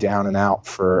really down and out.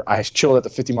 I chilled at the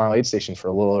 50-mile aid station for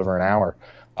a little over an hour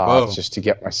just to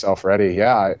get myself ready.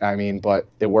 Yeah, I mean, but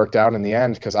it worked out in the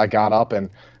end, because I got up,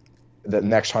 and the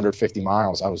next 150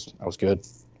 miles, I was good.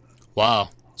 Wow.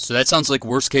 So that sounds like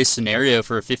worst case scenario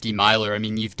for a 50-miler. I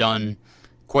mean, you've done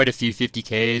quite a few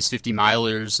 50Ks, 50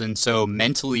 milers, and so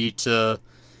mentally to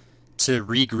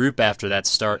regroup after that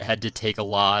start had to take a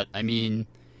lot. I mean,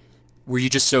 were you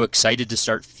just so excited to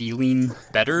start feeling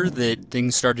better that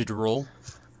things started to roll?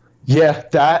 Yeah,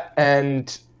 that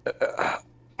and I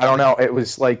don't know. It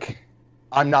was like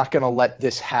I'm not going to let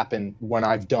this happen when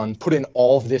I've put in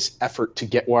all of this effort to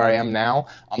get where I am now.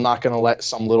 I'm not going to let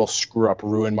some little screw up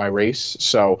ruin my race.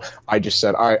 So I just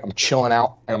said, all right, I'm chilling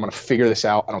out and I'm going to figure this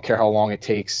out. I don't care how long it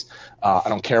takes. I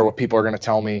don't care what people are going to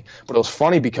tell me. But it was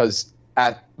funny because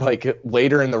at like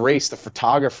later in the race, the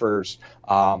photographers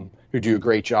who do a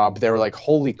great job, they were like,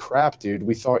 holy crap, dude,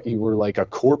 we thought you were like a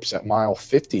corpse at mile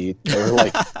 50. They were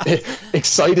like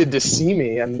excited to see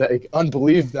me and like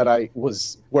unbelieved that I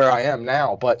was where I am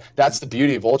now. But that's the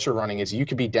beauty of ultra running, is you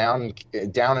could be down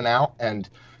and out and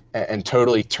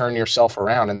totally turn yourself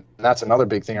around. And that's another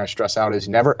big thing I stress out, is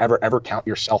never, ever, ever count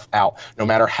yourself out. No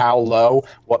matter how low,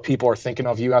 what people are thinking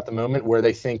of you at the moment, where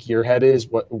they think your head is,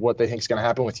 what they think is going to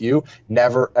happen with you,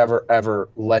 never, ever, ever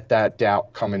let that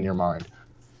doubt come in your mind.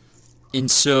 And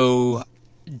so,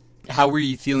 how were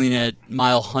you feeling at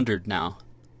mile 100 now?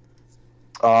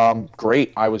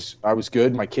 Great. I was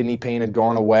good. My kidney pain had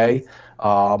gone away.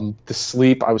 The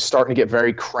sleep, I was starting to get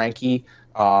very cranky.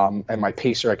 And my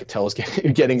pacer, I could tell, was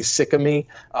getting sick of me.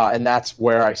 And that's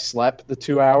where I slept the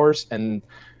 2 hours. And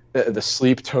the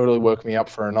sleep totally woke me up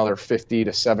for another 50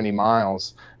 to 70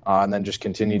 miles. And then just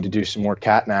continued to do some more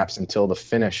cat naps until the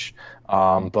finish.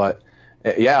 But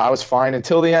yeah, I was fine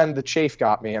until the end. The chafe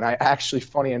got me, and I actually,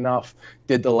 funny enough,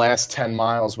 did the last 10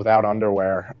 miles without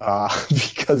underwear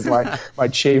because my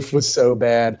chafe was so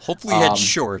bad. Hopefully you had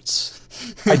shorts.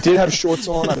 I did have shorts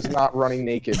on. I was not running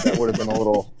naked. That would have been a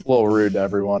little rude to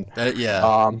everyone.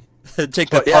 Yeah.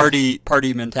 Take the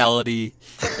party mentality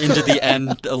into the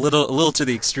end a little to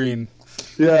the extreme.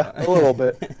 Yeah, a little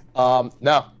bit.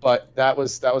 No, but that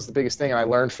was the biggest thing, and I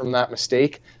learned from that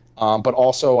mistake. But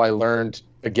also I learned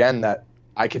again that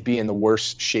I could be in the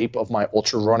worst shape of my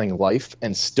ultra running life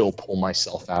and still pull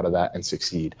myself out of that and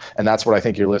succeed. And that's what I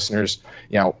think your listeners,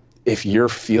 if you're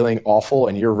feeling awful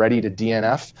and you're ready to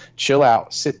DNF, chill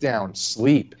out, sit down,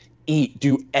 sleep, eat,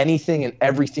 do anything and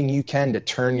everything you can to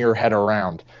turn your head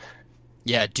around.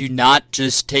 Yeah, do not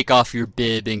just take off your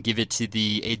bib and give it to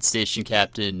the aid station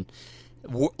captain.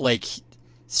 Like,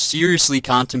 seriously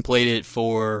contemplate it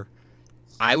for,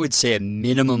 I would say, a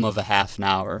minimum of a half an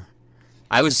hour.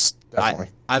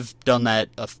 I've done that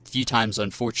a few times,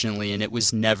 unfortunately, and it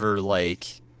was never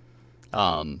like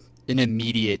an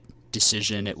immediate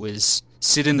decision. It was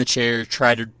sit in the chair,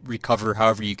 try to recover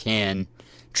however you can,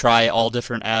 try all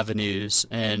different avenues,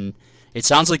 and it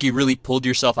sounds like you really pulled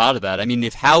yourself out of that. I mean,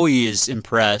 if Howie is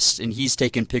impressed and he's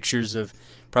taken pictures of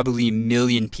probably a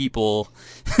million people,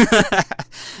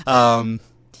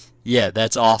 yeah,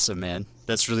 that's awesome, man.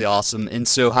 That's really awesome. And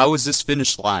so how was this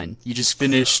finish line? You just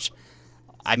finished,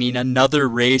 I mean, another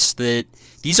race that,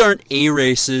 these aren't A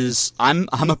races. I'm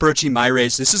approaching my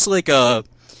race. This is like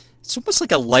it's almost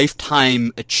like a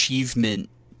lifetime achievement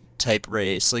type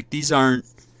race. Like, these aren't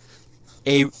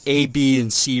A, B,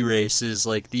 and C races.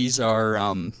 Like, these are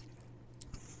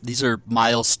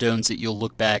milestones that you'll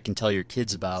look back and tell your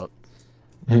kids about.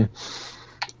 Mm-hmm.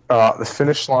 The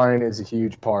finish line is a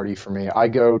huge party for me. I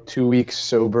go 2 weeks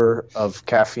sober of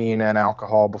caffeine and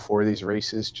alcohol before these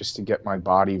races just to get my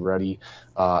body ready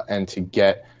and to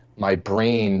get my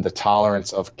brain, the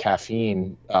tolerance of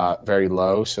caffeine, very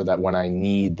low, so that when I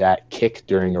need that kick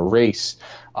during a race,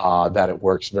 that it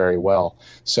works very well.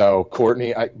 So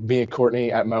me and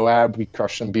Courtney at Moab, we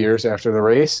crushed some beers after the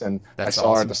race, and I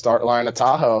saw her at the start line of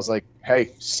Tahoe. I was like,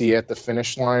 hey, see you at the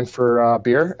finish line for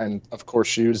beer. And of course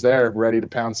she was there ready to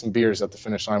pound some beers at the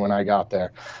finish line when I got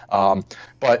there.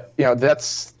 But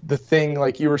that's the thing,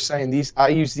 like you were saying, I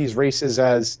use these races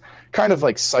as kind of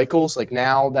like cycles. Like,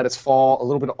 now that it's fall, a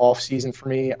little bit of off season for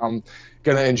me, I'm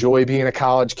going to enjoy being a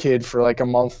college kid for like a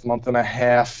month and a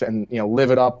half and,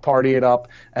 live it up, party it up,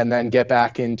 and then get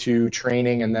back into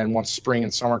training. And then once spring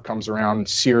and summer comes around,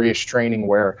 serious training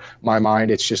where my mind,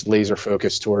 it's just laser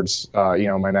focused towards,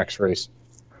 my next race.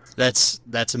 That's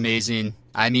amazing.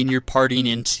 I mean, you're partying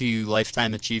into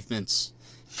lifetime achievements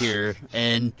here,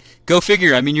 and go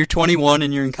figure. I mean, you're 21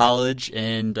 and you're in college,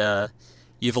 and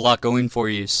you have a lot going for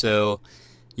you. So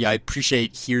yeah, I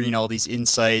appreciate hearing all these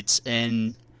insights,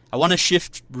 and I want to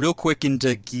shift real quick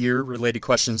into gear-related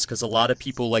questions because a lot of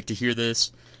people like to hear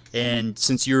this. And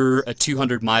since you're a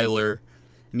 200-miler,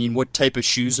 I mean, what type of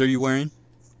shoes are you wearing?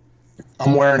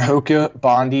 I'm wearing Hoka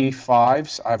Bondi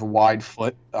 5s. I have a wide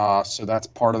foot, so that's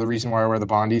part of the reason why I wear the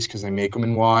Bondis, because they make them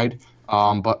in wide.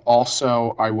 But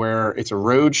also I wear it's a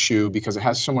road shoe because it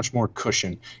has so much more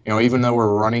cushion. Even though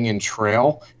we're running in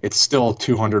trail, it's still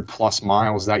 200 plus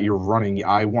miles that you're running.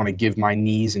 I want to give my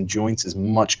knees and joints as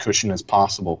much cushion as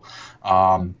possible.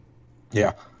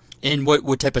 Yeah. And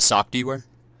what type of sock do you wear?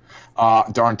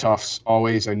 Darn Toughs,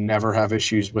 always. I never have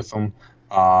issues with them.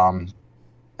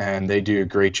 And they do a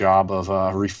great job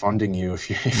of refunding you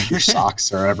if your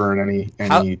socks are ever in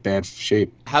any bad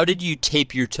shape. How did you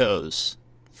tape your toes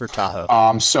for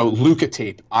Tahoe? So Luka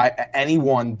tape.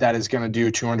 Anyone that is going to do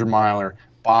a 200 miler,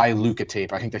 buy Luka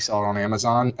tape. I think they sell it on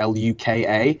Amazon. Luka.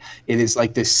 It is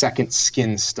like this second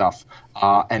skin stuff,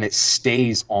 and it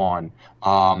stays on.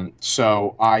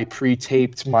 So I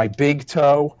pre-taped my big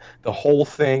toe, the whole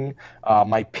thing,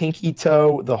 my pinky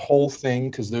toe, the whole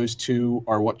thing, because those two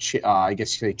are what I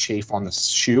guess they chafe on the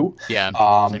shoe.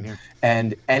 Yeah. Same here.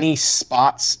 And any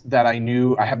spots that I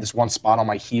knew, I have this one spot on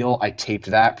my heel, I taped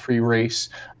that pre-race.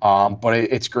 But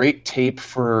it's great tape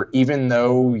for even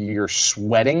though you're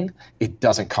sweating, it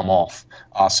doesn't come off.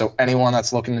 So anyone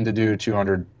that's looking to do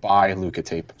 200, buy Luka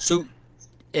tape. So,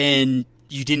 and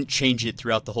you didn't change it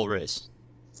throughout the whole race?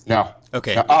 No.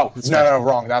 Okay. No,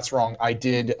 wrong. That's wrong. I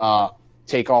did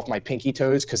take off my pinky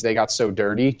toes because they got so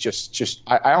dirty.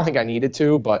 I don't think I needed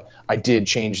to, but I did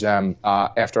change them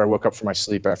after I woke up from my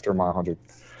sleep after mile 100.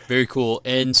 Very cool.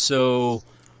 And so,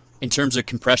 in terms of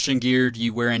compression gear, do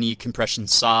you wear any compression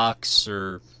socks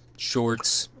or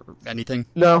shorts or anything?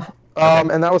 No.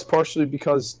 Okay. And that was partially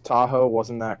because Tahoe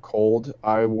wasn't that cold.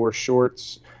 I wore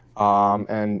shorts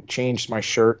and changed my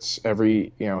shirts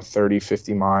every 30,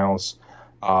 50 miles.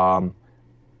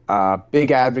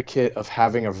 Big advocate of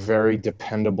having a very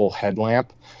dependable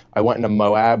headlamp. I went into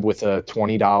Moab with a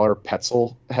 $20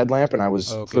 Petzl headlamp, and I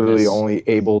was clearly only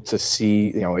able to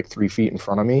see, like 3 feet in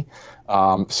front of me.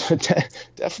 So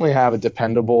definitely have a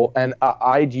dependable. And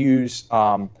I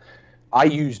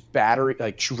use battery,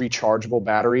 like rechargeable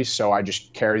batteries, so I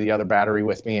just carry the other battery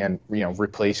with me and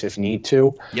replace if need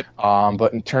to. Yep.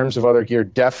 But in terms of other gear,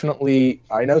 definitely,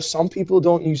 I know some people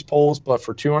don't use poles, but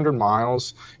for 200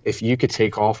 miles, if you could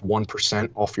take off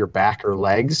 1% off your back or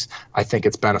legs, I think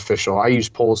it's beneficial. I use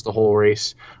poles the whole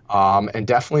race, and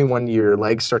definitely when your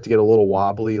legs start to get a little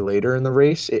wobbly later in the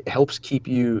race, it helps keep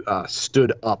you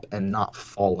stood up and not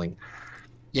falling.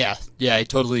 Yeah, I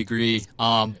totally agree.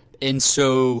 And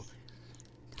so,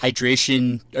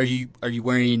 hydration, are you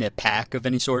wearing a pack of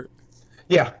any sort?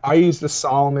 Yeah, I use the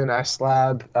Salomon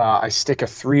S-Lab. I stick a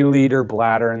 3-liter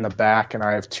bladder in the back, and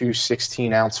I have two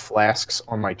 16-ounce flasks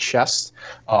on my chest,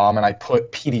 and I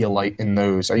put Pedialyte in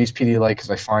those. I use Pedialyte because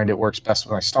I find it works best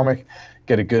with my stomach,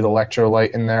 get a good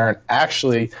electrolyte in there. And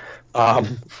actually,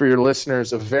 for your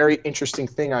listeners, a very interesting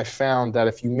thing I found that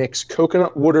if you mix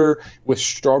coconut water with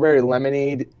strawberry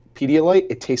lemonade Pedialyte,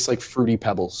 it tastes like Fruity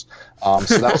Pebbles.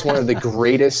 So that was one of the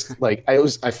greatest.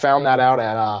 I found that out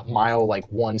at mile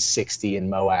 160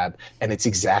 in Moab, and it's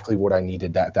exactly what I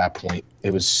needed at that point.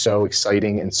 It was so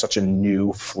exciting and such a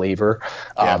new flavor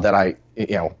that I,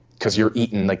 because you're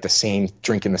eating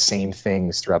drinking the same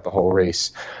things throughout the whole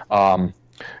race. But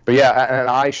yeah, and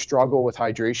I struggle with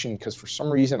hydration because for some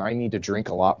reason I need to drink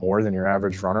a lot more than your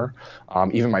average runner.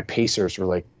 Even my pacers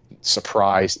were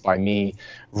surprised by me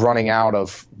running out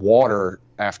of water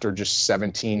after just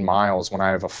 17 miles when I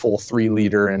have a full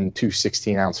 3-liter and two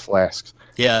 16-ounce flasks.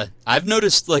 Yeah, I've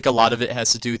noticed a lot of it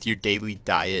has to do with your daily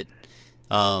diet,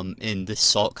 and the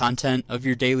salt content of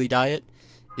your daily diet.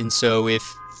 And so if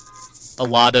a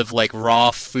lot of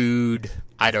raw food,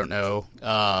 I don't know,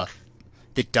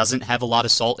 that doesn't have a lot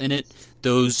of salt in it,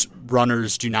 those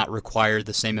runners do not require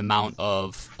the same amount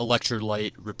of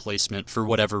electrolyte replacement for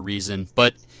whatever reason.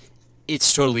 But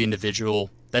it's totally individual.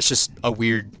 That's just a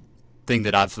weird thing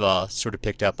that I've sort of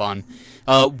picked up on.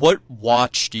 What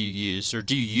watch do you use? Or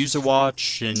do you use a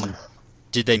watch? And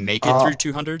did they make it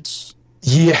through 200s?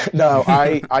 Yeah, no,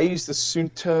 I use the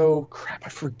Suunto. Crap, I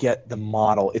forget the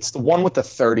model. It's the one with the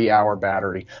 30-hour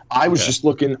battery. I was just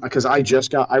looking because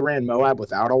I ran Moab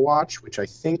without a watch, which I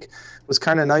think was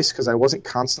kind of nice because I wasn't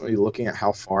constantly looking at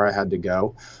how far I had to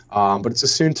go. But it's a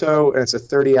Suunto, and it's a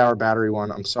 30-hour battery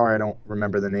one. I'm sorry I don't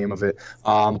remember the name of it.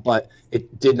 But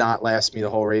it did not last me the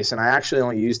whole race, and I actually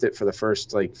only used it for the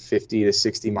first 50 to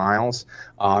 60 miles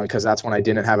because that's when I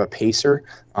didn't have a pacer.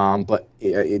 But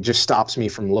it just stops me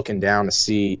from looking down to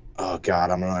see, oh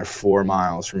God, I'm another 4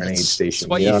 miles from an aid station.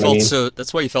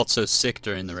 That's why you felt so sick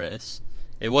during the race.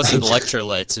 It wasn't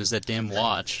electrolytes; it was that damn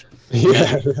watch.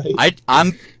 Yeah, right.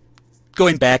 I'm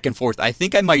going back and forth. I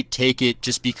think I might take it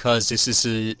just because this is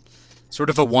a sort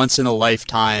of a once in a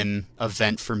lifetime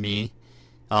event for me.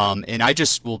 And I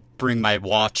just will bring my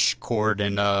watch cord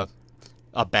and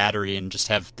a battery and just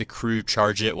have the crew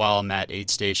charge it while I'm at aid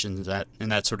stations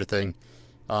and that sort of thing.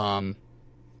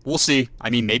 We'll see. I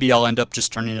mean, maybe I'll end up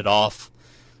just turning it off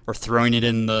or throwing it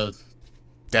in the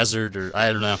desert, or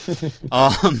I don't know.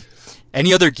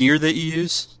 Any other gear that you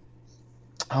use?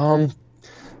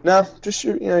 No, just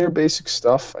your basic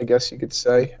stuff, I guess you could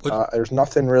say. There's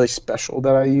nothing really special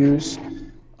that I use.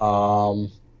 No,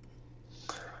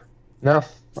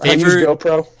 I use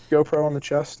GoPro on the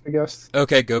chest, I guess.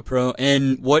 Okay, GoPro.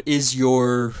 And what is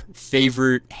your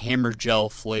favorite hammer gel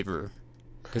flavor?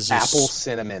 Apple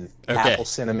cinnamon. Okay. Apple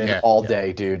cinnamon all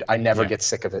day, dude. I never get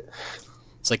sick of it.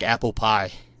 It's like apple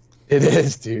pie. It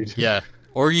is, dude. Yeah.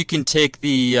 Or you can take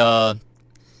the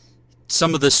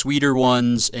some of the sweeter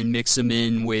ones and mix them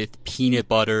in with peanut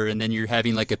butter, and then you're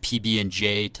having like a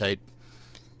PB&J type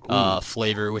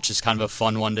flavor, which is kind of a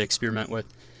fun one to experiment with.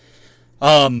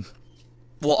 Well,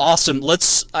 awesome.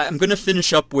 I'm going to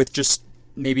finish up with just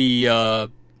maybe I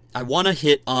want to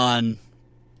hit on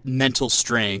mental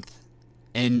strength.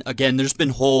 And again, there's been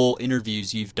whole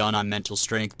interviews you've done on mental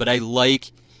strength, but I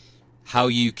like how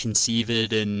you conceive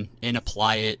it and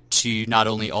apply it to not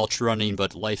only ultra running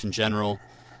but life in general.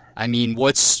 I mean,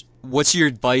 what's your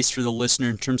advice for the listener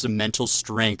in terms of mental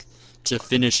strength to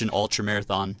finish an ultra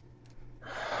marathon?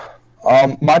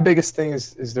 My biggest thing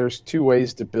is there's two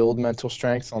ways to build mental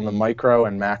strength on the micro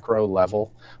and macro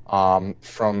level. And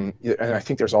I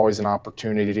think there's always an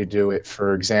opportunity to do it.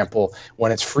 For example,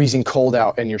 when it's freezing cold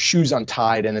out and your shoe's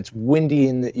untied and it's windy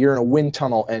and you're in a wind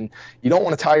tunnel and you don't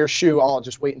want to tie your shoe, I'll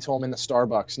just wait until I'm in the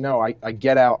Starbucks. No, I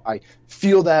get out, I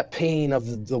feel that pain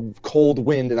of the cold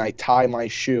wind and I tie my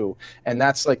shoe. And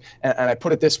that's like, and I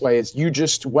put it this way, is you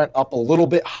just went up a little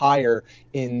bit higher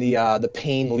in the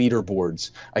pain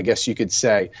leaderboards, I guess you could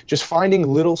say. Just finding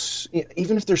little,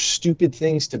 even if there's stupid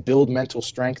things to build mental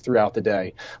strength throughout the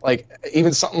day. Like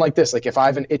even something like this, like if I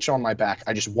have an itch on my back,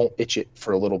 I just won't itch it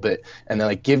for a little bit, and then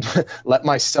like let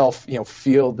myself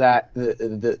feel that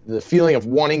the feeling of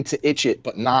wanting to itch it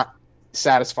but not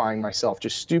satisfying myself.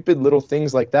 Just stupid little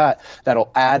things like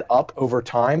that'll add up over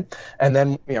time. And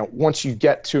then once you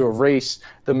get to a race,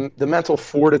 the mental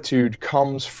fortitude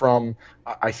comes from,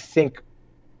 I think,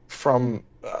 from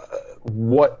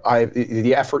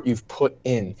the effort you've put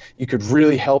in. You could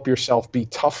really help yourself be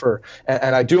tougher.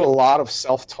 And I do a lot of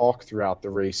self-talk throughout the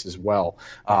race as well.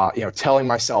 Telling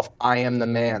myself, I am the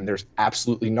man. There's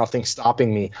absolutely nothing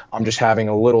stopping me. I'm just having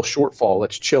a little shortfall.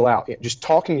 Let's chill out. Just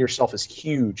talking to yourself is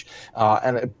huge.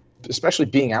 And especially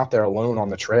being out there alone on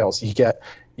the trails, you get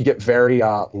very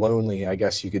lonely, I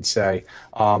guess you could say.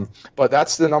 But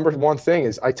that's the number one thing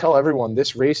is I tell everyone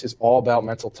this race is all about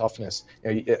mental toughness.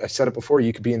 I said it before,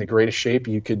 you could be in the greatest shape,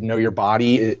 you could know your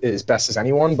body as best as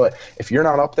anyone, but if you're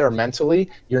not up there mentally,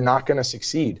 you're not going to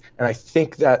succeed. And I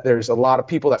think that there's a lot of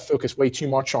people that focus way too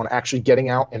much on actually getting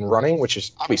out and running, which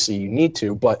is obviously you need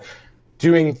to, but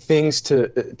doing things to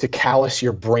callous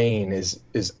your brain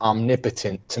is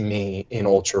omnipotent to me in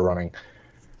ultra running.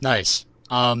 Nice.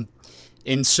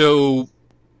 And so,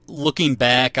 looking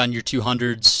back on your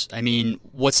 200s, I mean,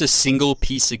 what's a single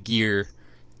piece of gear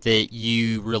that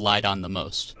you relied on the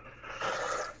most?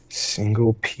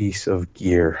 Single piece of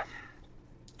gear.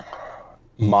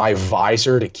 My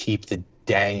visor to keep the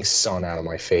dang sun out of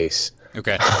my face.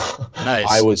 Okay, nice.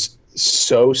 I was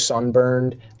so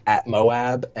sunburned at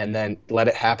Moab and then let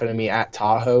it happen to me at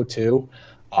Tahoe too,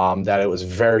 that it was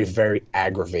very, very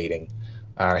aggravating.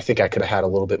 I think I could have had a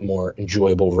little bit more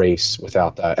enjoyable race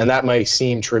without that. And that may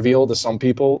seem trivial to some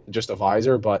people, just a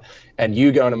visor, and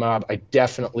you going to Moab, I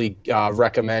definitely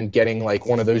recommend getting like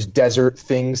one of those desert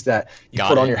things that you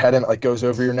put on your head and it like goes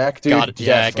over your neck, dude. Got it.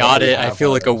 Yeah, I got it. I feel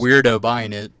like a weirdo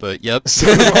buying it, but yep.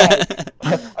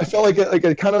 I felt like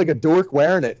a kind of like a dork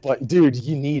wearing it, but dude,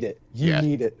 you need it. You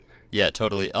need it. Yeah,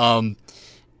 totally.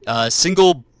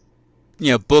 Single,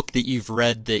 book that you've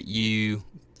read that you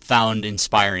found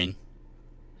inspiring.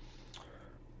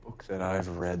 Book that I've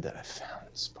read that I found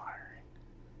inspiring.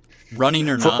 Running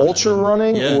or for not? For ultra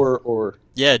running or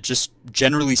yeah, just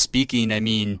generally speaking. I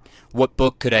mean, what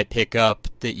book could I pick up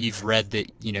that you've read that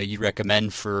you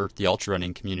recommend for the ultra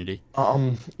running community?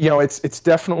 It's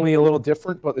definitely a little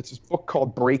different, but it's this book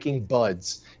called Breaking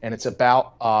Buds, and it's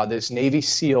about this Navy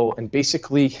SEAL and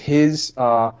basically his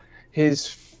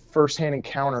firsthand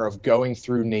encounter of going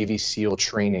through Navy SEAL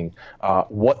training,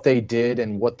 what they did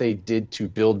and what they did to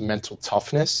build mental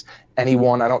toughness.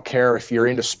 Anyone, I don't care if you're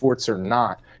into sports or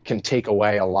not, can take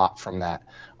away a lot from that.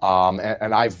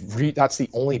 And that's the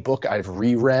only book I've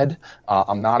reread.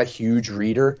 I'm not a huge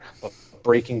reader, but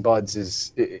Breaking Buds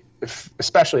is,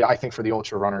 especially I think for the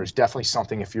ultra runner, is definitely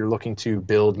something if you're looking to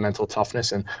build mental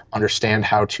toughness and understand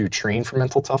how to train for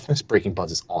mental toughness. Breaking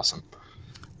Buds is awesome.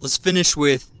 let's finish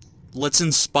with, let's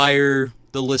inspire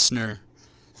the listener.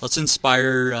 Let's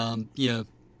inspire,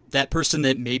 that person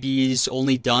that maybe's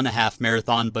only done a half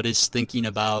marathon but is thinking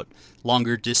about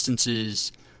longer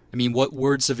distances. I mean, what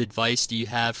words of advice do you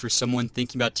have for someone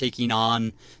thinking about taking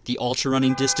on the ultra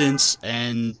running distance,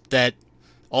 and that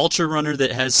ultra runner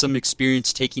that has some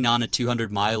experience taking on a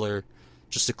 200 miler,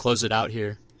 just to close it out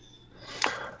here?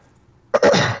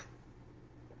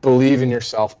 Believe in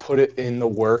yourself, put it in the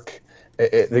work.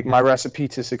 My recipe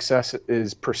to success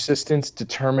is persistence,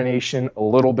 determination, a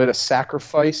little bit of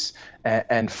sacrifice,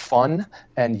 and fun,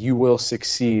 and you will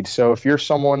succeed. So if you're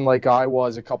someone like I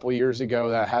was a couple years ago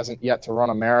that hasn't yet to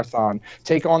run a marathon,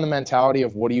 take on the mentality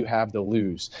of what do you have to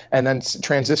lose, and then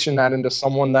transition that into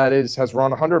someone that has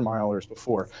run 100 milers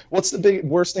before. What's the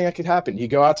worst thing that could happen? You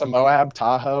go out to Moab,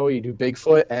 Tahoe, you do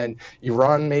Bigfoot, and you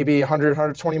run maybe 100,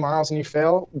 120 miles and you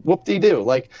fail. Whoop-de-doo.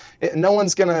 Like, no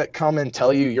one's going to come and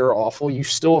tell you you're awful. You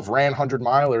still have ran 100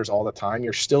 milers all the time.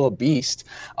 You're still a beast.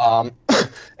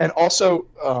 And also,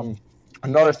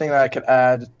 another thing that I could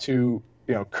add to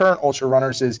current ultra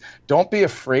runners is don't be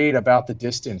afraid about the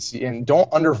distance, and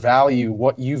don't undervalue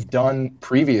what you've done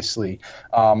previously.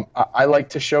 I like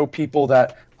to show people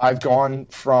that I've gone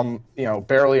from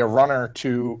barely a runner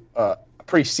to a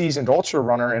pretty seasoned ultra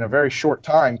runner in a very short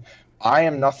time. I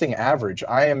am nothing average.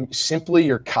 I am simply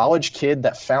your college kid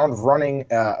that found running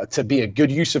to be a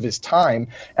good use of his time,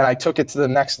 and I took it to the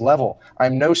next level.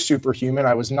 I'm no superhuman.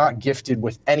 I was not gifted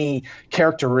with any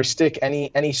characteristic,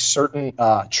 any certain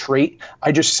trait.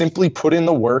 I just simply put in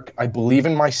the work. I believe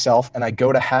in myself, and I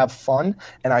go to have fun,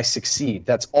 and I succeed.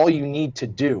 That's all you need to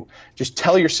do. Just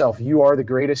tell yourself you are the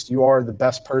greatest. You are the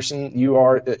best person.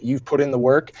 You've put in the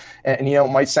work, and it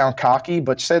might sound cocky,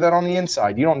 but say that on the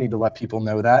inside. You don't need to let people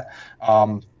know that.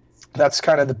 That's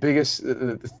kind of the biggest,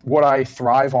 what I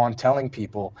thrive on telling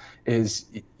people is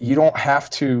you don't have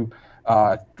to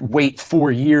wait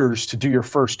 4 years to do your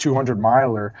first 200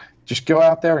 miler. Just go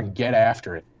out there and get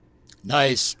after it.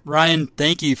 Nice. Ryan,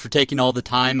 thank you for taking all the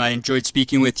time. I enjoyed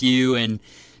speaking with you, and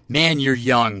man, you're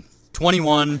young.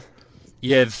 21,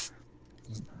 you have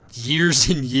years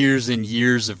and years and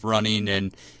years of running,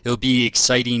 and it'll be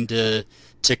exciting to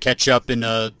catch up in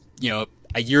a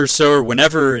year or so or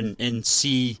whenever and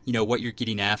see, what you're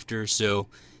getting after. So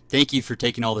thank you for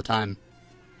taking all the time.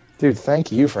 Dude,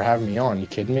 thank you for having me on. You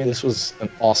kidding me? This was an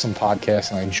awesome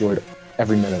podcast, and I enjoyed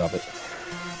every minute of it.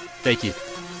 Thank you.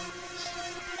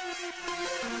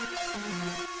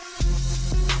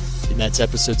 And that's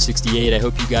episode 68. I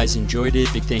hope you guys enjoyed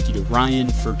it. Big thank you to Ryan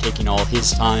for taking all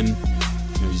his time.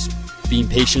 He's being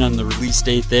patient on the release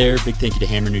date there. Big thank you to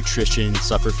Hammer Nutrition,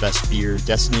 Sufferfest Beer,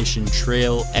 Destination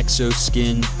Trail, Exo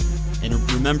Skin. And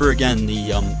remember, again,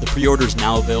 the pre-order is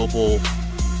now available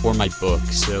for my book.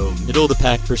 So middle of the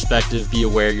pack perspective, be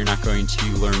aware you're not going to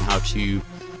learn how to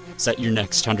set your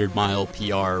next 100-mile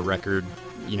PR record.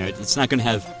 It's not going to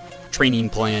have training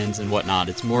plans and whatnot.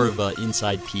 It's more of an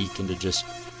inside peek into just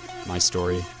my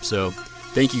story. So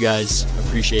thank you guys.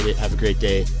 Appreciate it. Have a great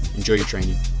day. Enjoy your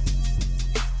training.